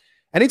times.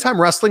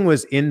 Anytime wrestling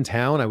was in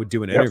town, I would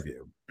do an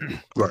interview.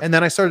 Right. And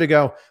then I started to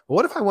go, well,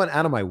 what if I went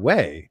out of my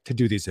way to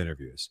do these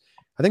interviews?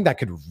 I think that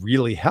could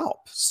really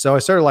help. So I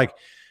started like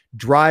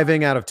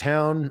driving out of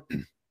town,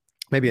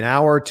 maybe an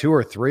hour, 2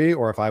 or 3,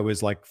 or if I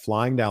was like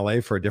flying to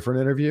LA for a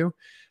different interview,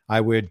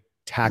 I would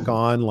tack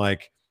on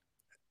like,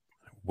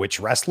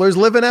 which wrestlers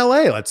live in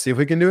LA? Let's see if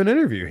we can do an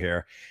interview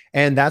here.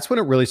 And that's when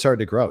it really started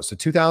to grow. So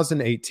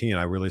 2018,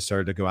 I really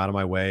started to go out of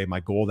my way. My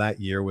goal that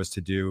year was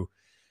to do,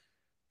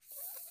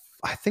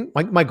 I think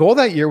my goal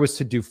that year was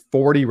to do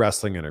 40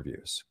 wrestling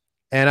interviews.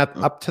 And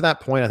up to that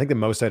point, I think the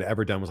most I'd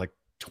ever done was like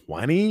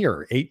 20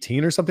 or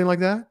 18 or something like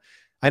that.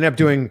 I ended up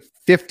doing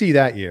 50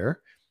 that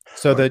year.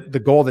 So the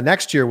goal the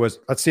next year was,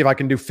 let's see if I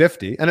can do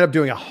 50. I ended up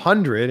doing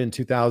 100 in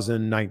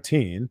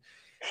 2019.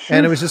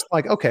 And it was just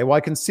like, okay, well,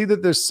 I can see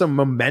that there's some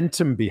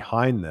momentum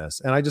behind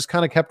this. And I just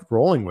kind of kept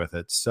rolling with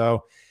it.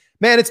 So,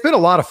 man, it's been a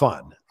lot of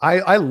fun.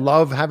 I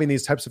love having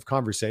these types of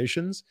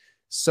conversations.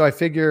 So I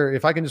figure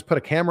if I can just put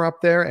a camera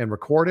up there and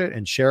record it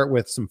and share it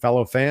with some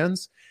fellow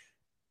fans,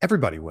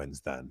 everybody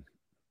wins then.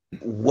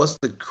 What's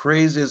the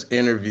craziest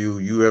interview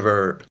you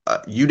ever,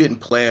 you didn't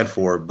plan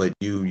for, but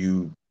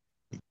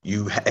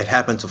it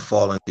happened to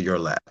fall into your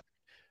lap?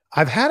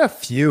 I've had a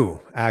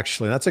few,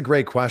 actually. That's a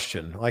great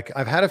question. Like,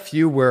 I've had a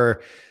few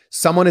where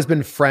someone has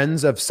been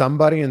friends of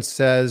somebody and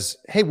says,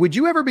 hey, would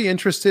you ever be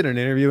interested in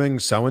interviewing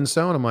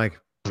so-and-so? And I'm like,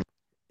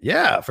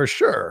 yeah, for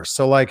sure.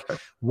 So like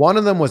one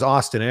of them was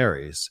Austin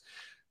Aries,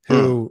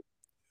 who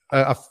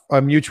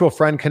a mutual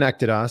friend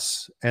connected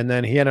us. And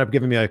then he ended up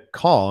giving me a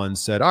call and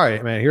said, all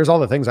right, man, here's all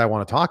the things I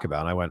want to talk about.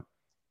 And I went,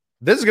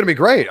 this is going to be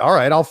great. All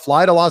right, I'll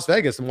fly to Las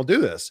Vegas and we'll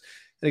do this.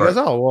 And he goes,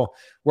 oh, well,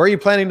 where are you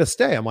planning to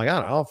stay? I'm like, I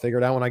don't know. I'll figure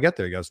it out when I get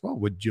there. He goes, well,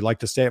 would you like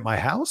to stay at my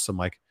house? I'm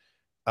like,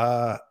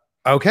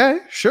 okay,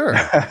 sure.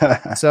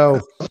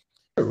 So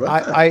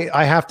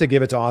I have to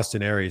give it to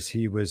Austin Aries.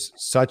 He was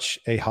such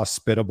a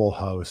hospitable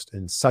host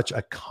and such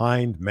a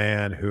kind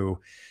man who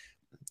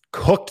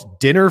cooked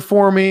dinner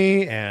for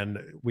me. And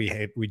we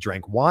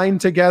drank wine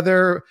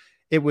together.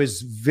 It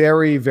was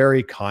very,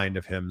 very kind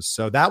of him.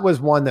 So that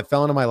was one that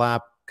fell into my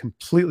lap,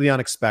 completely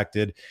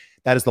unexpected.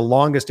 That is the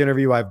longest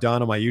interview I've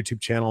done on my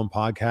YouTube channel and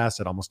podcast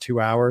at almost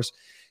 2 hours.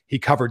 He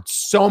covered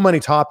so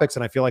many topics,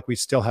 and I feel like we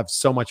still have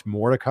so much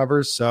more to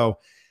cover. So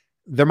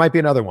there might be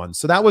another one.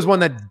 So that was one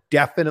that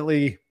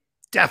definitely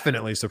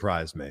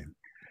surprised me.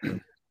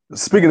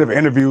 Speaking of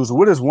interviews,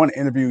 what is one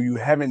interview you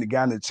haven't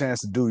gotten a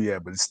chance to do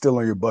yet, but it's still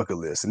on your bucket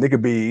list? And it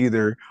could be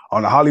either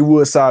on the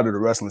Hollywood side or the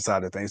wrestling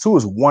side of things. Who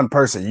is one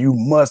person you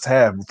must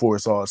have before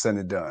it's all said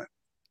and done?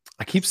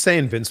 I keep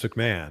saying Vince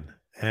McMahon.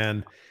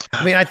 And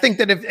I mean, I think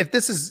that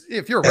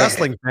if you're a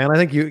wrestling fan, I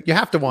think you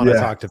have to want to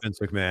talk to Vince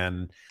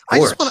McMahon. I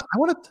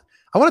want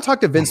to talk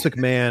to Vince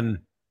McMahon,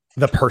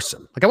 the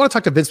person. Like, I want to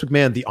talk to Vince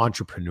McMahon, the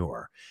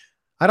entrepreneur.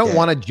 I don't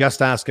want to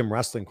just ask him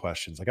wrestling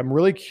questions. Like, I'm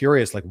really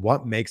curious, like,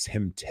 what makes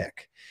him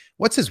tick?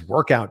 What's his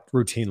workout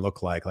routine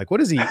look like? Like, what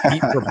does he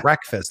eat for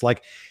breakfast?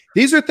 Like,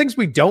 these are things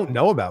we don't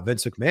know about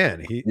Vince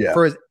McMahon.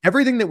 For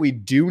everything that we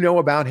do know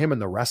about him in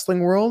the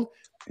wrestling world,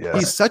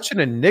 he's such an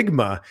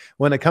enigma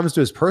when it comes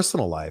to his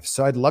personal life.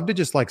 So I'd love to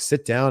just like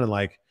sit down and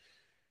like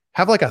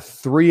have like a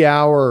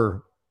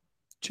 3-hour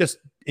just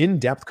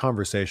in-depth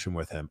conversation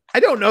with him. I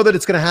don't know that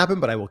it's going to happen,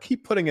 but I will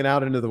keep putting it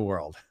out into the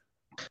world.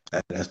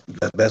 That's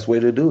the best way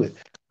to do it.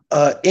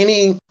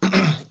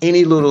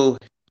 Any little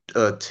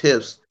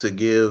tips to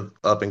give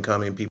up and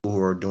coming people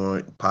who are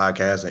doing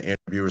podcasts and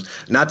interviewers,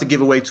 not to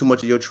give away too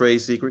much of your trade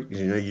secret,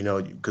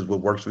 because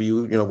what works for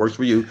you, works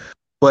for you,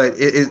 but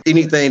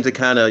anything to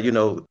kind of,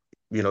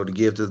 to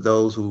give to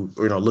those who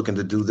are looking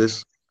to do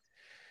this?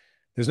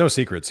 There's no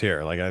secrets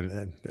here. Like I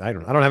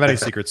don't have any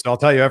secrets, so I'll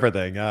tell you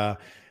everything.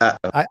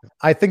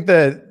 I think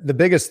the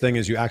biggest thing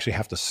is you actually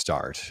have to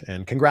start.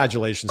 And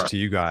congratulations to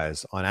you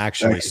guys on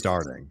actually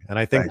starting. And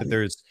I think that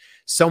there's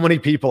so many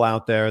people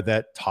out there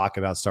that talk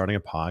about starting a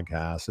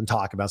podcast and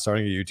talk about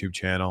starting a YouTube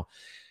channel.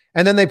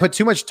 And then they put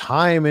too much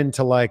time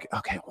into like,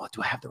 okay, well,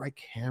 do I have the right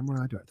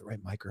camera? Do I have the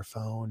right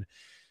microphone?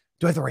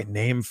 Do I have the right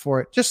name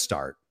for it? Just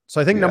start. So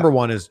I think number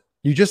one is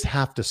you just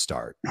have to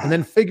start and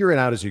then figure it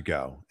out as you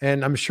go.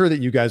 And I'm sure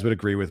that you guys would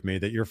agree with me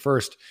that your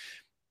first,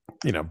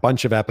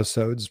 bunch of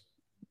episodes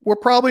were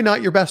probably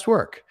not your best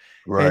work.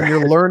 Right. And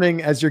you're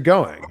learning as you're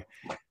going.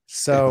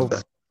 So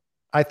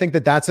I think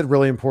that that's a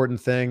really important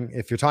thing.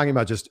 If you're talking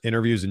about just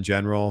interviews in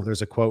general,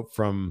 there's a quote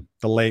from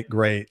the late,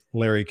 great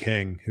Larry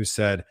King who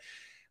said,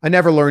 I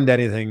never learned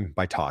anything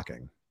by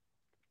talking.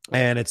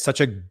 And it's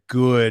such a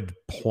good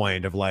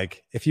point of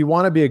like, if you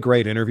want to be a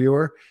great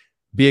interviewer,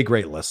 be a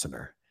great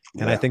listener.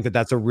 And I think that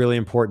that's a really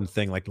important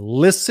thing. Like,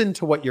 listen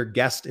to what your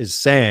guest is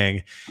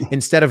saying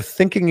instead of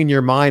thinking in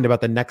your mind about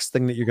the next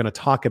thing that you're going to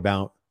talk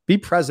about. Be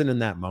present in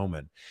that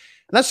moment.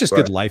 And that's just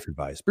good life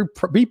advice.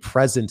 Be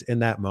present in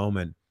that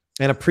moment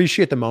and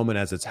appreciate the moment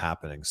as it's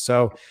happening.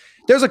 So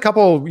there's a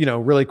couple,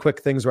 really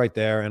quick things right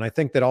there. And I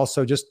think that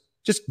also just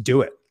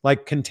do it.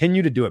 Like,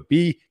 continue to do it.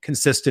 Be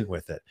consistent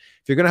with it.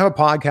 If you're going to have a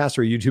podcast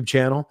or a YouTube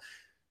channel,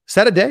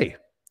 set a day.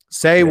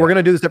 Say, we're going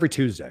to do this every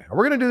Tuesday, or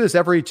we're going to do this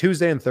every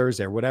Tuesday and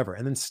Thursday or whatever,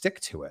 and then stick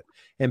to it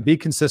and be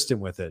consistent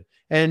with it.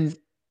 And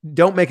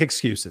don't make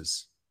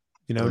excuses.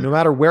 No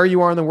matter where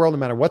you are in the world, no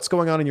matter what's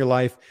going on in your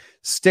life,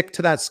 stick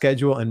to that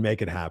schedule and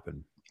make it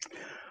happen.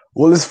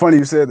 Well, it's funny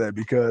you said that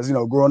because,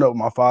 growing up with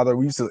my father,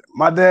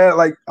 my dad,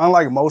 like,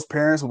 unlike most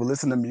parents would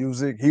listen to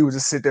music, he would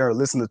just sit there and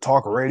listen to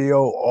talk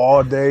radio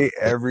all day,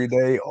 every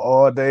day,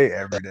 all day,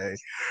 every day.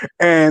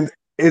 And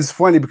it's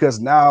funny because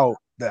now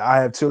that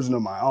I have children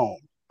of my own,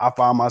 I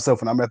find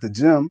myself when I'm at the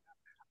gym,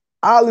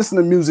 I listen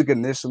to music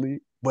initially,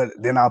 but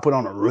then I put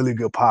on a really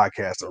good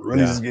podcast and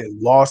really Yeah. just get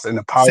lost in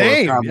the power of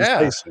Same. Yeah.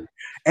 conversation.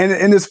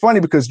 And it's funny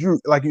because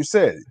like you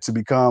said, to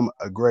become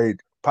a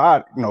great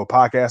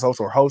podcast host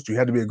or host, you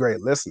had to be a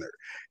great listener.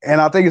 And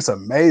I think it's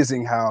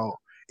amazing how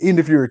even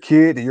if you're a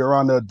kid and you're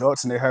around the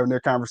adults and they're having their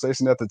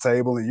conversation at the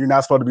table and you're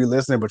not supposed to be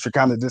listening, but you're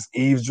kind of just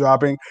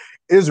eavesdropping,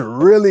 it's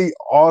really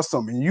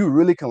awesome. And you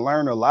really can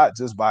learn a lot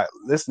just by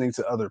listening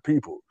to other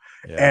people.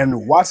 Yeah.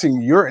 And watching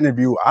your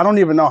interview, I don't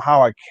even know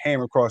how I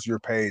came across your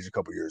page a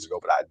couple years ago,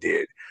 but I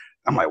did.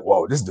 I'm like,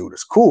 whoa, this dude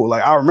is cool.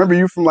 Like, I remember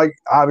you from, like,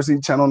 obviously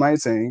Channel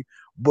 19,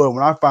 but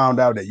when I found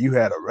out that you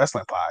had a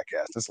wrestling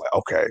podcast, it's like,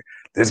 okay,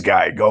 this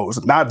guy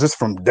goes not just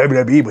from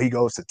WWE, but he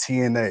goes to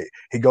TNA,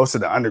 he goes to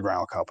the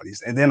underground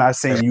companies, and then I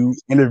seen you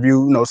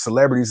interview,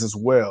 celebrities as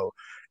well,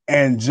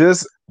 and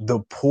just the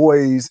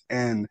poise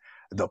and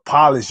the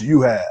polish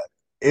you have.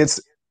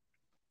 It's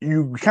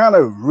You kind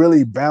of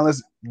really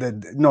balance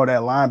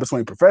that line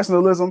between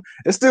professionalism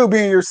and still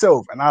being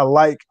yourself. And I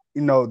like,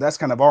 that's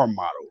kind of our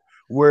motto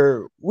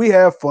where we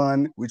have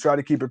fun, we try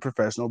to keep it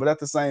professional, but at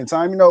the same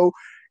time,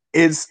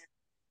 it's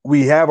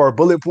we have our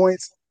bullet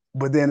points,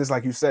 but then it's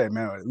like you said,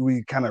 man,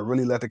 we kind of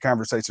really let the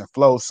conversation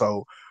flow.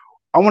 So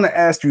I want to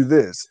ask you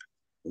this.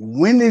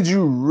 When did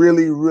you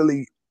really,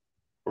 really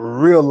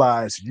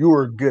realize you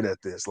were good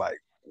at this? Like,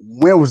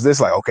 when was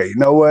this like, okay, you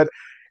know what?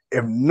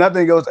 If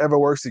nothing else ever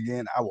works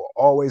again, I will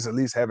always at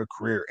least have a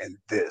career in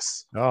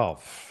this. Oh,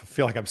 I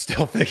feel like I'm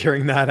still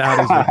figuring that out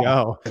as we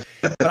go.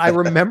 But I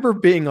remember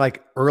being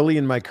like early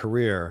in my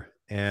career,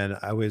 and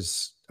I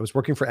was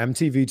working for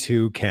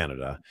MTV2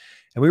 Canada,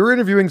 and we were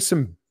interviewing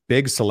some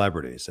big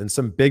celebrities and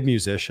some big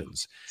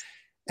musicians.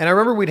 And I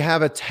remember we'd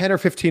have a 10 or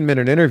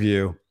 15-minute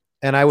interview,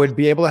 and I would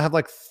be able to have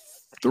like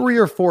 3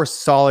 or 4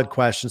 solid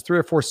questions, 3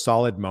 or 4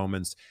 solid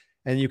moments,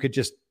 and you could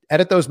just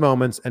edit those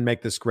moments and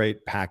make this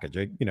great package.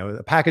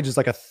 A package is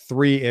like a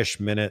 3-ish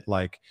minute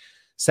like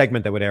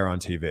segment that would air on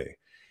TV.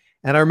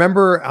 And I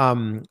remember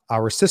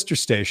our sister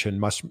station,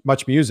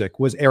 Much Music,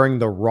 was airing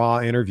the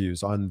raw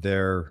interviews on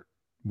their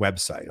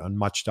website on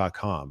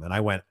much.com. And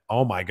I went,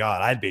 oh my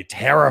God, I'd be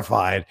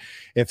terrified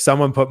if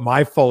someone put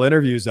my full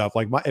interviews up.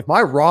 Like if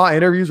my raw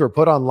interviews were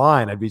put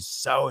online, I'd be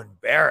so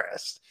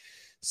embarrassed.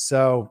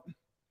 So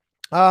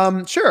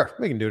sure,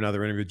 we can do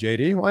another interview with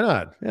JD. Why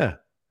not? Yeah.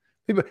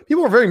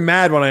 People were very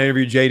mad when I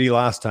interviewed JD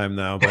last time,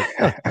 though, but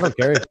I don't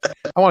care.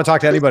 I want to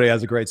talk to anybody who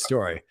has a great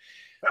story.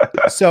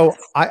 So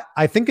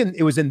I think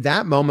it was in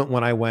that moment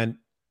when I went,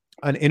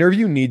 an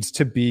interview needs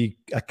to be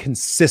a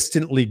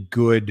consistently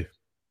good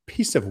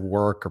piece of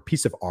work or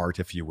piece of art,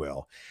 if you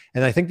will.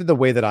 And I think that the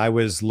way that I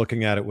was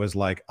looking at it was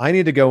like, I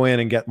need to go in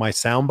and get my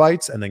sound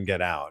bites and then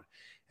get out.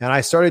 And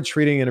I started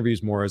treating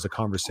interviews more as a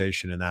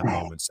conversation in that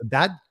moment. So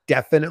that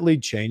definitely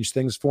changed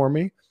things for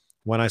me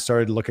when I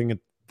started looking at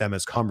them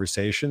as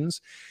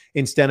conversations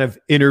instead of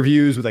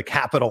interviews with a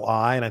capital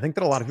I. And I think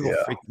that a lot of people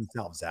freak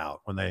themselves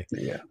out when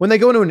they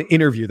go into an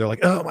interview. They're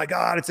like, oh my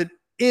God, it's an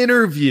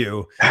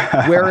interview.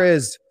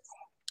 Whereas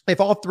if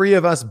all 3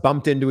 of us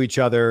bumped into each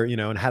other,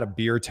 and had a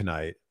beer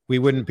tonight, we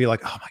wouldn't be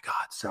like, oh my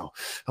God. So,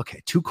 okay,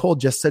 Too Cold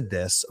just said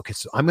this. Okay,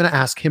 so I'm going to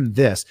ask him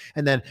this.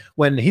 And then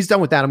when he's done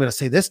with that, I'm going to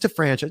say this to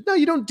Franchise. No,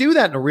 you don't do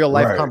that in a real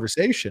life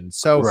conversation.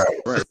 So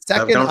the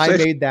second I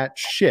made that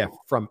shift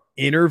from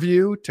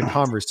interview to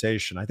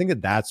conversation, I think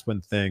that that's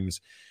when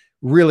things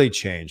really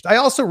changed. I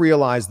also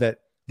realized that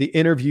the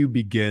interview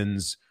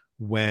begins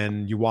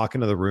when you walk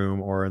into the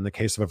room, or in the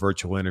case of a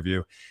virtual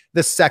interview,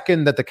 the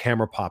second that the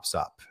camera pops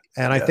up.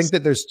 And I think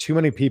that there's too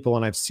many people,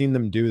 and I've seen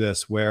them do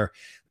this, where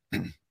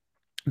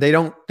they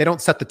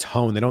don't set the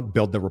tone. They don't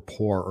build the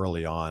rapport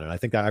early on. And I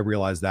think that I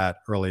realized that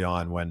early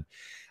on when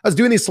I was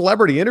doing these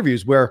celebrity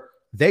interviews where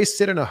they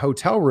sit in a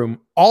hotel room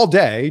all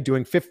day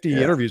doing 50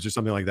 interviews or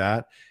something like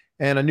that.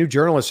 And a new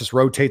journalist just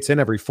rotates in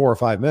every 4 or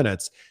 5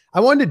 minutes. I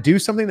wanted to do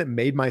something that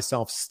made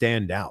myself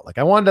stand out. Like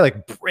I wanted to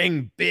like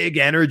bring big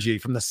energy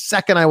from the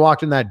second I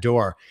walked in that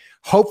door.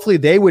 Hopefully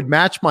they would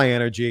match my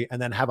energy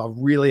and then have a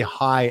really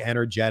high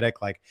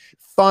energetic, like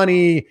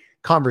funny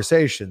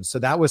conversation. So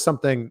that was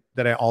something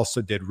that I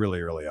also did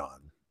really early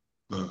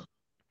on.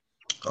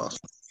 Awesome.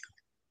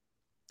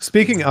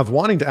 Speaking of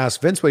wanting to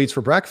ask Vince what he eats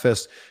for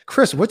breakfast,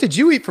 Chris, what did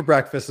you eat for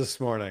breakfast this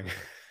morning?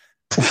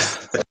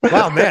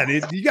 Wow, man,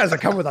 you guys are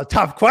coming with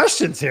tough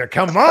questions here.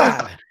 Come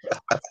on.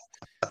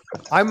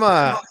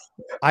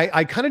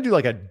 I kind of do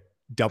like a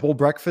double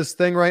breakfast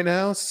thing right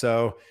now.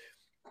 So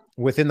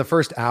within the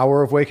first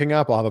hour of waking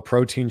up, I'll have a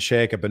protein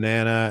shake, a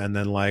banana, and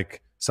then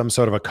like some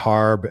sort of a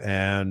carb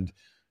and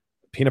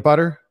peanut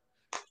butter.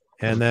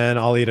 And then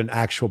I'll eat an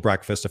actual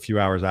breakfast a few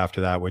hours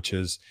after that, which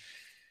is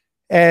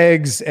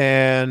eggs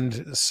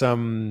and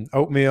some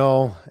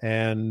oatmeal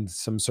and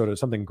some sort of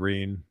something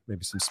green,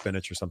 maybe some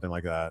spinach or something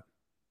like that.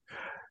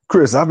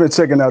 Chris, I've been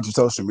checking out your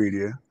social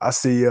media. I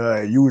see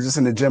you were just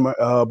in the gym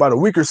about a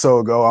week or so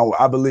ago,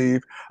 I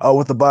believe,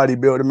 with the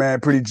bodybuilder,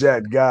 man, pretty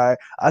jacked guy.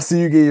 I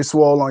see you getting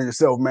swole on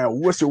yourself, man.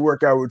 What's your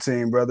workout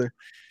routine, brother?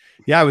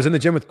 Yeah, I was in the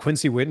gym with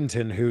Quincy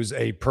Whittington, who's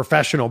a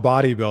professional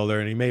bodybuilder,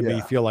 and he made me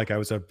Yeah. feel like I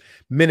was a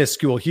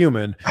minuscule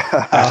human.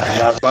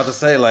 I was about to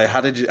say, like, how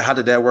did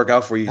that work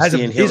out for you?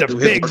 Seeing him he's a do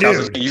his big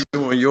workouts dude. and you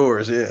doing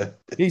yours, yeah.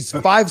 He's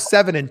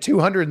 5'7" and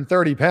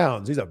 230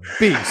 pounds. He's a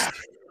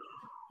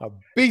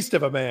beast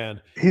of a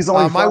man. He's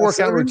only My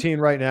workout 5'7"? routine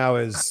right now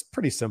is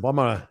pretty simple. I'm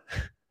on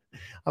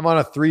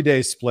a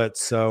 3-day split,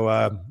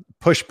 so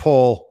push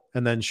pull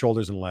and then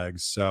shoulders and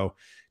legs. So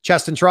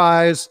chest and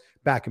tris,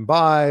 back and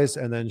bis,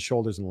 and then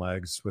shoulders and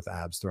legs with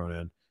abs thrown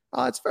in.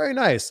 Oh, it's very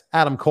nice.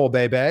 Adam Cole,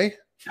 baby.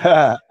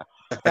 Yeah,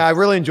 I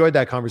really enjoyed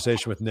that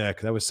conversation with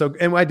Nick. That was so,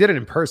 and I did it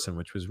in person,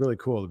 which was really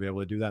cool to be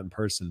able to do that in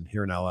person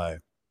here in LA.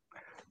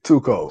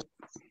 Too cold.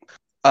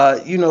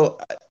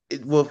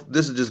 Well,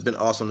 this has just been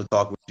awesome to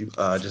talk with you.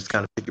 Just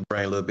kind of pick your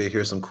brain a little bit,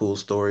 hear some cool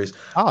stories.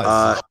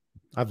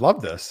 I've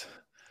loved this.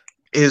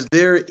 Is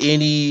there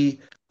any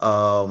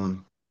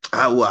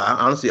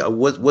honestly,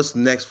 what's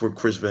next for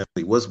Chris Van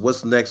Vliet?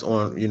 What's next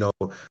on,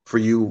 for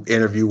you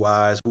interview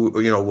wise? Who,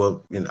 I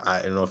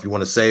don't know if you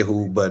want to say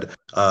who, but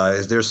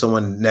is there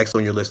someone next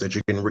on your list that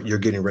you're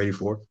getting ready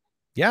for?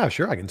 Yeah,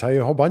 sure. I can tell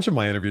you a whole bunch of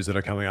my interviews that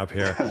are coming up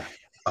here.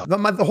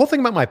 The whole thing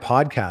about my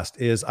podcast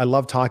is I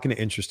love talking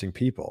to interesting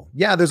people.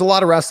 Yeah, there's a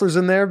lot of wrestlers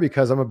in there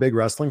because I'm a big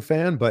wrestling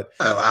fan, but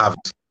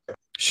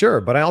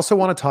sure. But I also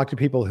want to talk to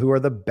people who are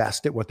the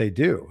best at what they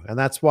do. And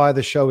that's why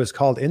the show is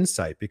called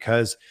Insight,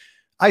 because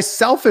I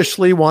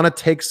selfishly want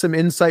to take some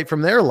insight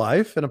from their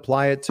life and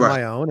apply it to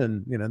my own.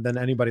 And, then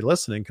anybody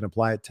listening can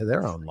apply it to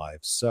their own life.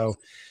 So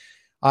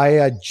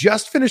I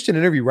just finished an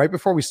interview right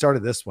before we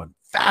started this one.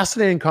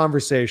 Fascinating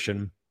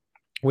conversation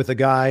with a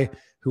guy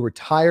who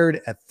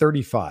retired at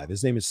 35.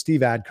 His name is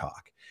Steve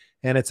Adcock.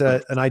 And it's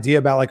an idea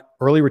about like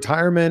early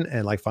retirement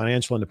and like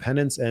financial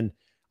independence. And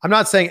I'm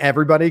not saying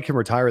everybody can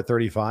retire at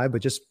 35,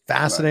 but just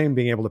fascinating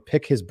being able to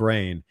pick his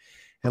brain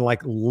and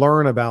like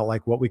learn about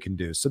like what we can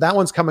do. So that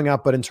one's coming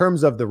up. But in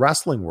terms of the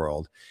wrestling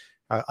world,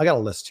 I got a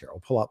list here.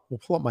 We'll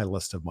pull up my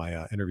list of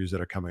my interviews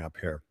that are coming up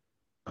here.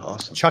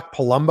 Awesome. Chuck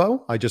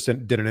Palumbo. I just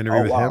did an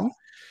interview with him.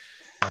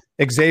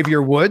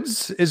 Xavier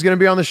Woods is going to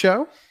be on the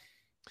show.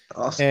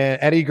 Awesome. And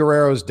Eddie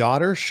Guerrero's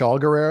daughter, Shaul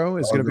Guerrero,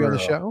 is going to be on the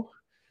show.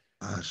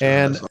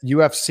 And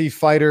UFC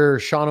fighter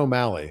Sean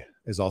O'Malley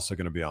is also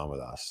going to be on with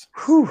us.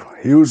 Whew,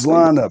 huge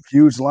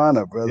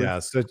lineup, brother. Yeah,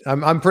 so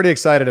I'm pretty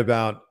excited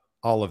about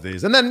all of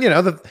these. And then,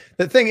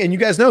 the thing, and you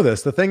guys know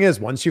this, the thing is,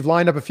 once you've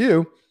lined up a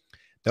few,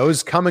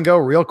 those come and go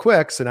real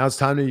quick. So now it's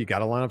time you got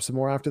to line up some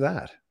more after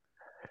that.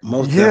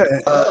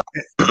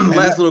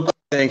 Last little quick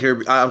thing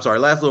here. Last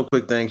little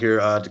quick thing here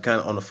to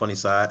kind of on the funny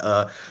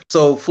side.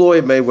 So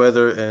Floyd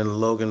Mayweather and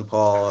Logan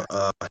Paul.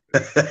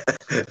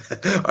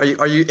 Are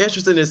you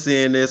interested in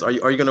seeing this? Are you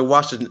going to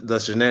watch the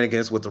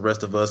shenanigans with the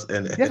rest of us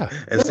and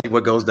see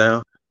what goes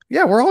down?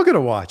 Yeah, we're all going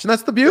to watch. And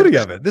that's the beauty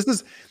of it. This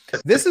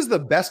is the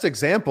best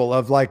example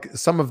of like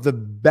some of the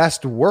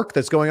best work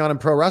that's going on in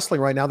pro wrestling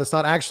right now. That's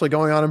not actually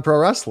going on in pro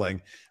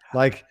wrestling.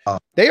 Like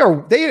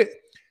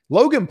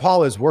Logan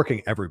Paul is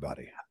working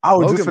everybody. I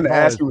was just going to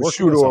ask you, a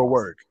shoot or a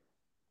work?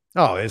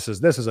 Oh, this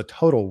is a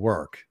total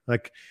work.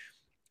 Like,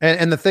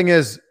 and the thing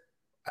is,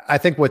 I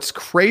think what's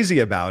crazy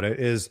about it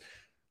is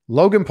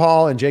Logan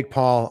Paul and Jake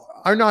Paul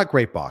are not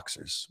great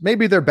boxers.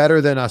 Maybe they're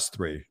better than us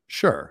three.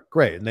 Sure.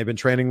 Great. And they've been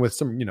training with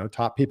some,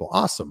 top people.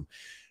 Awesome.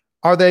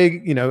 Are they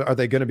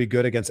going to be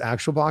good against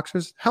actual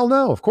boxers? Hell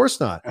no, of course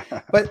not.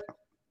 But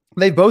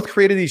they both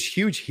created these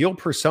huge heel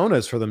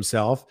personas for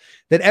themselves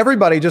that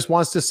everybody just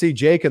wants to see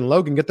Jake and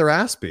Logan get their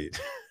ass beat.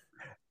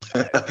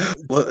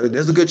 Well,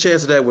 there's a good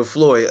chance of that with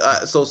Floyd.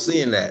 So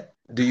seeing that,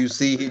 do you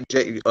see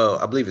Jake?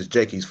 I believe it's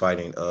Jake he's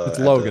fighting. It's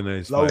Logan.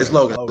 It's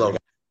Logan.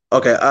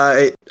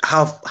 Okay.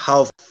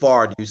 How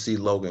far do you see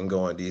Logan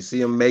going? Do you see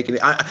him making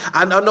it?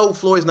 I know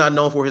Floyd's not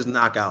known for his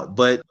knockout,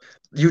 but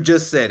you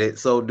just said it.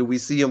 So do we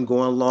see him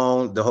going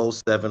long the whole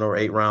 7 or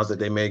 8 rounds that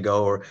they may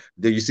go, or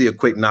do you see a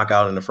quick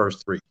knockout in the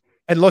first 3?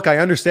 And look, I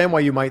understand why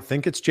you might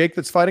think it's Jake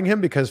that's fighting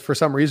him, because for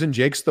some reason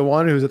Jake's the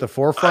one who's at the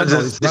forefront.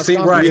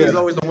 Right, he's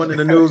always the one in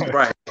the news,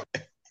 right?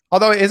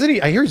 Although, isn't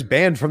he? I hear he's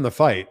banned from the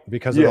fight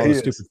because of all the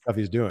stupid stuff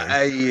he's doing.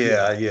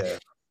 Yeah.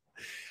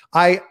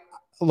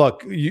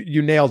 Look,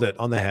 you nailed it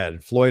on the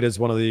head. Floyd is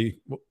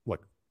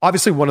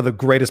obviously one of the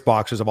greatest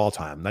boxers of all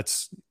time.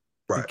 That's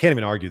right. You can't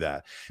even argue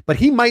that. But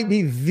he might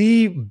be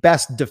the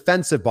best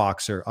defensive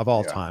boxer of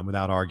all time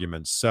without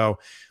arguments. So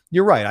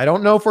you're right. I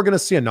don't know if we're going to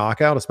see a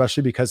knockout,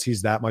 especially because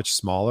he's that much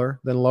smaller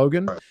than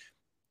Logan. Right.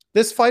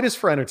 This fight is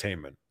for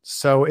entertainment.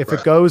 So if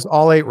it goes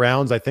all 8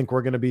 rounds, I think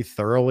we're going to be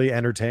thoroughly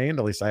entertained.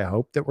 At least I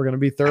hope that we're going to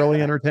be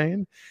thoroughly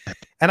entertained.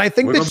 And I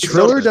think that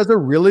Triller does a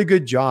really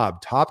good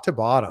job, top to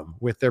bottom,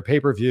 with their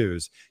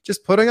pay-per-views,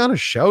 just putting on a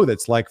show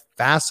that's like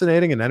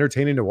fascinating and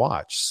entertaining to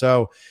watch.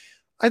 So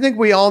I think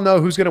we all know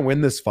who's going to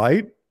win this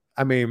fight.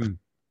 I mean,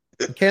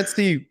 you can't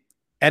see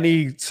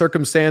any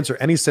circumstance or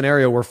any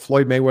scenario where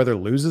Floyd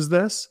Mayweather loses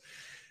this.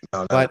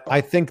 No, But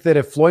I think that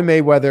if Floyd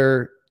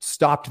Mayweather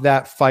stopped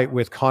that fight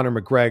with Conor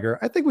McGregor,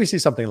 I think we see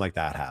something like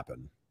that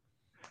happen.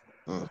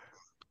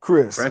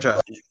 Chris,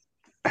 franchise.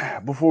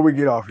 before we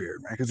get off here,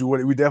 man, because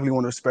we definitely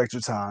want to respect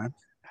your time.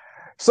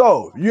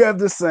 So you have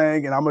this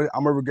saying, and I'm gonna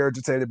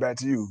regurgitate it back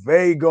to you.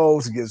 Vague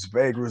goals gives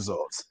vague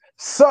results.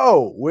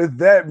 So with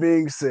that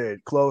being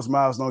said, closed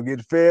mouths don't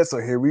get fed. So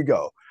here we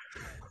go.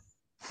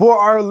 For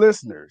our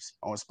listeners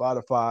on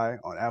Spotify,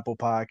 on Apple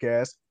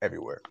Podcasts,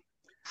 everywhere,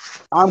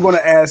 I'm going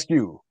to ask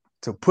you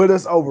to put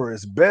us over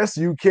as best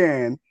you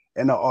can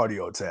in the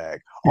audio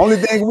tag. Only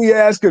thing we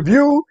ask of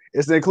you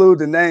is to include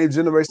the name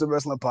Generation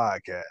Wrestling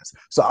Podcast.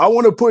 So I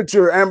want to put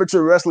your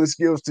amateur wrestling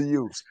skills to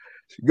use.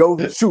 Go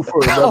shoot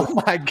for it, brother.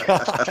 Oh my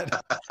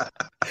God.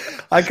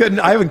 I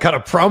haven't cut a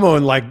promo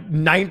in like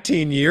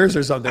 19 years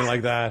or something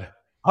like that.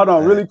 Hold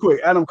on, really quick.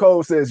 Adam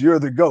Cole says you're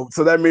the GOAT.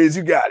 So that means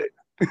you got it.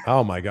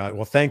 Oh my God.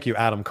 Well, thank you,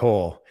 Adam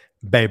Cole.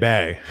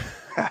 Baby.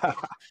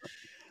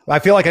 I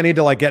feel like I need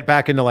to like get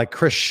back into like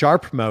Chris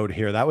Sharp mode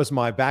here. That was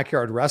my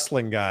backyard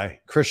wrestling guy,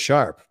 Chris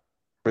Sharp.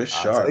 Chris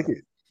Sharp.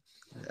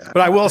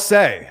 But I will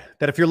say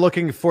that if you're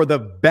looking for the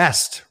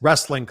best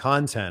wrestling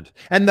content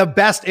and the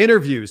best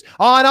interviews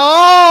on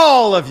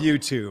all of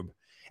YouTube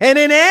and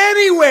in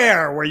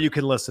anywhere where you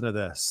can listen to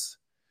this,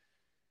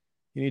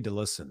 you need to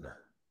listen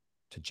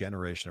to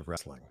Generation of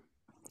Wrestling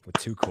with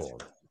Too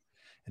Cold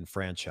and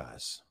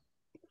Franchise.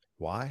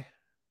 Why?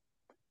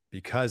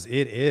 Because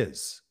it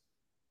is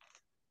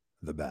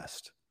the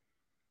best.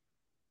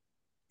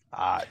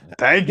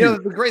 Thank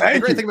you. The great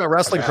thing about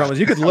wrestling promos,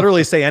 you could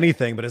literally say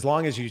anything, but as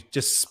long as you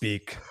just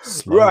speak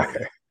slowly, right,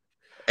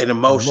 and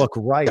emotion, look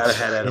right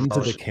into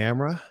emotion. the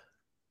camera,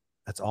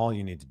 that's all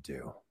you need to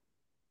do.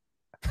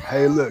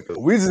 Hey, look,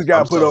 we just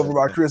got put over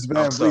by Chris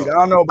Van Vliet. I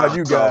don't know about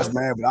you guys,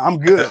 man, but I'm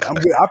good.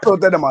 I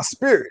felt that in my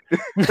spirit.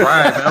 Right,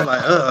 man. I'm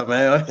like,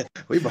 man.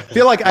 I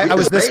feel like I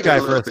was this guy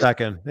for a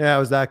second. Yeah, I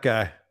was that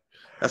guy.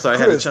 That's all I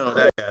had to channel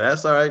that guy.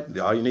 That's all right.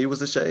 All you need was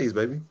the shades,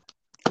 baby.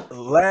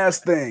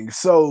 Last thing.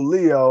 So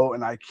Leo,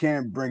 and I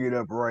can't bring it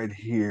up right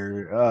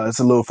here. It's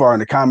a little far in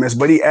the comments,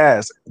 but he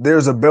asked,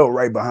 there's a belt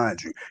right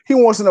behind you. He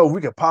wants to know if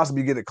we could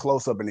possibly get a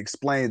close up and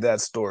explain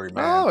that story,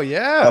 man. Oh,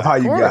 yeah. Of how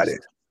you got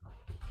it.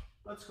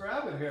 Let's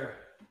grab it here.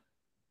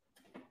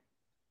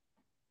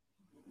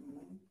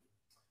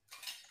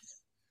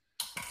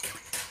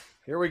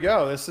 Here we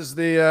go. This is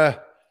the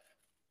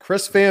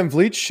Chris Van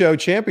Vliet Show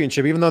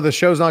Championship, even though the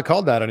show's not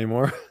called that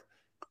anymore.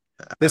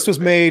 This was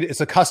made,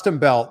 it's a custom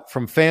belt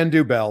from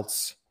Fandu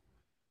Belts.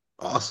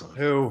 Awesome.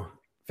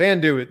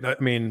 Fandu, I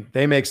mean,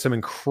 they make some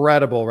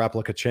incredible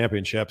replica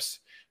championships.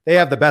 They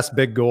have the best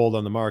big gold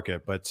on the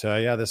market. But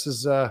yeah, this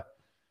was a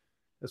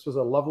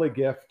lovely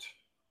gift.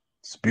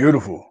 It's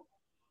beautiful.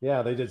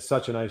 Yeah, they did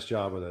such a nice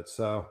job with it.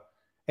 So,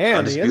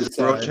 and the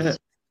inside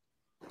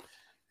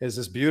is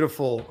this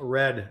beautiful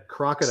red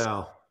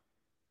crocodile.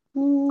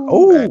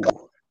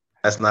 Oh,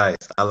 that's nice.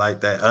 I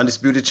like that.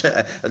 Undisputed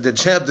champ. The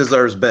champ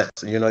deserves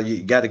best. You know,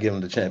 you got to give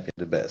him the champion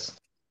the best.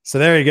 So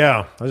there you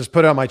go. I'll just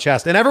put it on my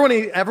chest. And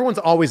everyone's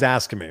always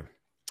asking me.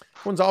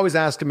 Everyone's always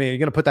asking me, are you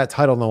going to put that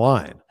title on the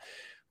line?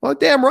 Well,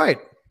 damn right.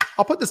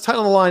 I'll put this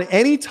title on the line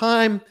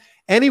anytime,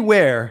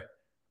 anywhere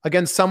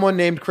against someone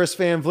named Chris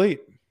Van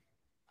Vliet.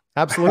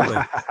 Absolutely.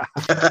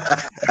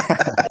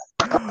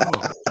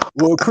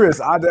 Well, Chris,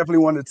 I definitely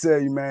want to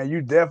tell you, man,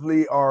 you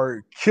definitely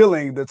are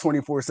killing the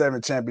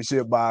 24/7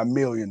 championship by a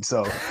million.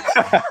 So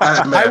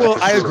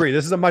I agree.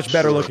 This is a much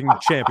better looking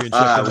championship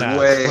than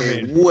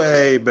that.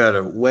 Way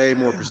better, way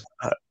more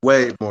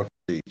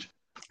prestige.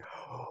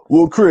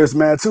 Well, Chris,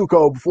 man, Too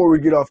Cold, before we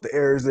get off the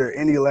air, is there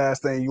any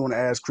last thing you want to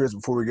ask Chris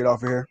before we get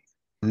off of here?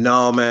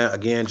 No, man.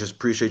 Again, just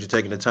appreciate you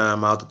taking the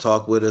time out to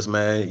talk with us,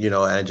 man. You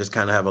know, and just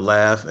kind of have a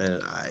laugh.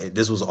 And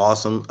this was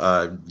awesome.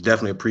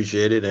 Definitely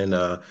appreciate it.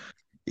 And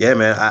yeah,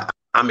 man,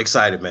 I'm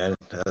excited, man.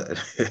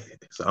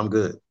 So I'm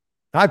good.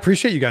 I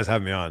appreciate you guys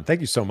having me on.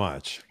 Thank you so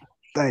much.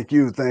 Thank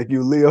you.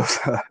 Leo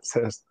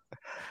says.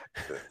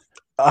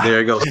 There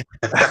you go.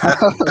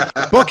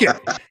 Book it.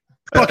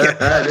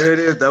 There it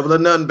is. Double or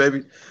nothing,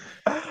 baby.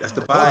 That's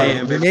the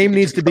buy-in. The name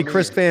needs to be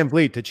Chris Van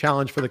Vliet to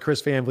challenge for the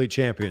Chris Van Vliet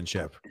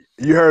Championship.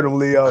 You heard him,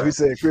 Leo. He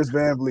said Chris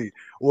Van Vliet.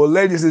 Well,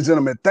 ladies and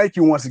gentlemen, thank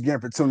you once again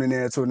for tuning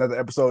in to another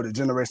episode of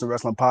Generation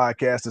Wrestling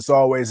Podcast. As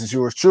always, it's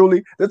yours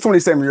truly, the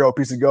 27-year-old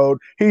piece of gold.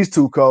 He's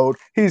Too Cold.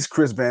 He's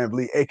Chris Van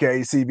Vliet, a.k.a.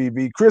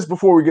 CVV. Chris,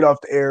 before we get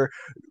off the air,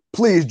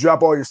 please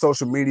drop all your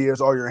social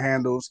medias, all your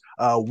handles,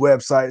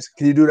 websites.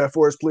 Can you do that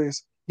for us,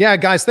 please? Yeah,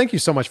 guys, thank you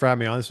so much for having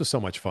me on. This was so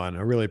much fun.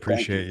 I really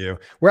appreciate you.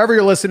 Wherever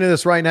you're listening to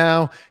this right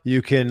now,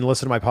 you can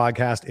listen to my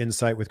podcast,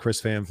 Insight with Chris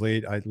Van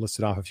Vliet. I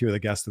listed off a few of the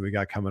guests that we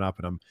got coming up,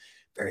 and I'm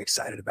very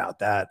excited about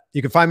that.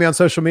 You can find me on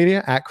social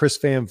media at Chris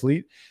Van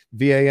Vliet,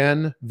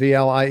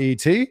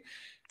 VanVliet.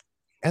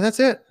 And that's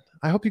it.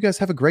 I hope you guys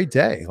have a great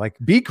day. Like,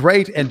 be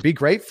great and be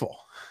grateful.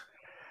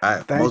 All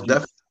right, most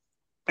definitely.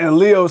 And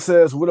Leo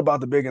says, what about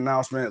the big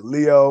announcement?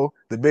 Leo,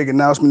 the big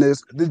announcement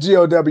is the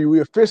GOW.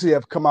 We officially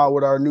have come out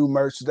with our new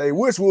merch today,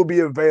 which will be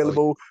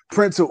available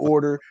print to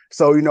order.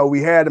 So, you know,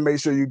 we had to make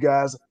sure you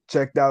guys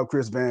checked out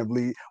Chris Van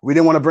Vliet. We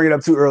didn't want to bring it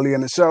up too early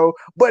in the show,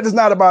 but it's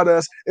not about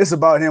us. It's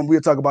about him.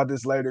 We'll talk about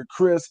this later.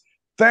 Chris,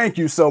 thank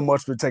you so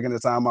much for taking the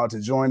time out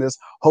to join us.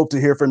 Hope to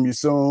hear from you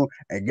soon,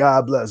 and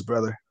God bless,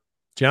 brother.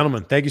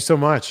 Gentlemen, thank you so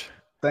much.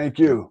 Thank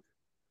you.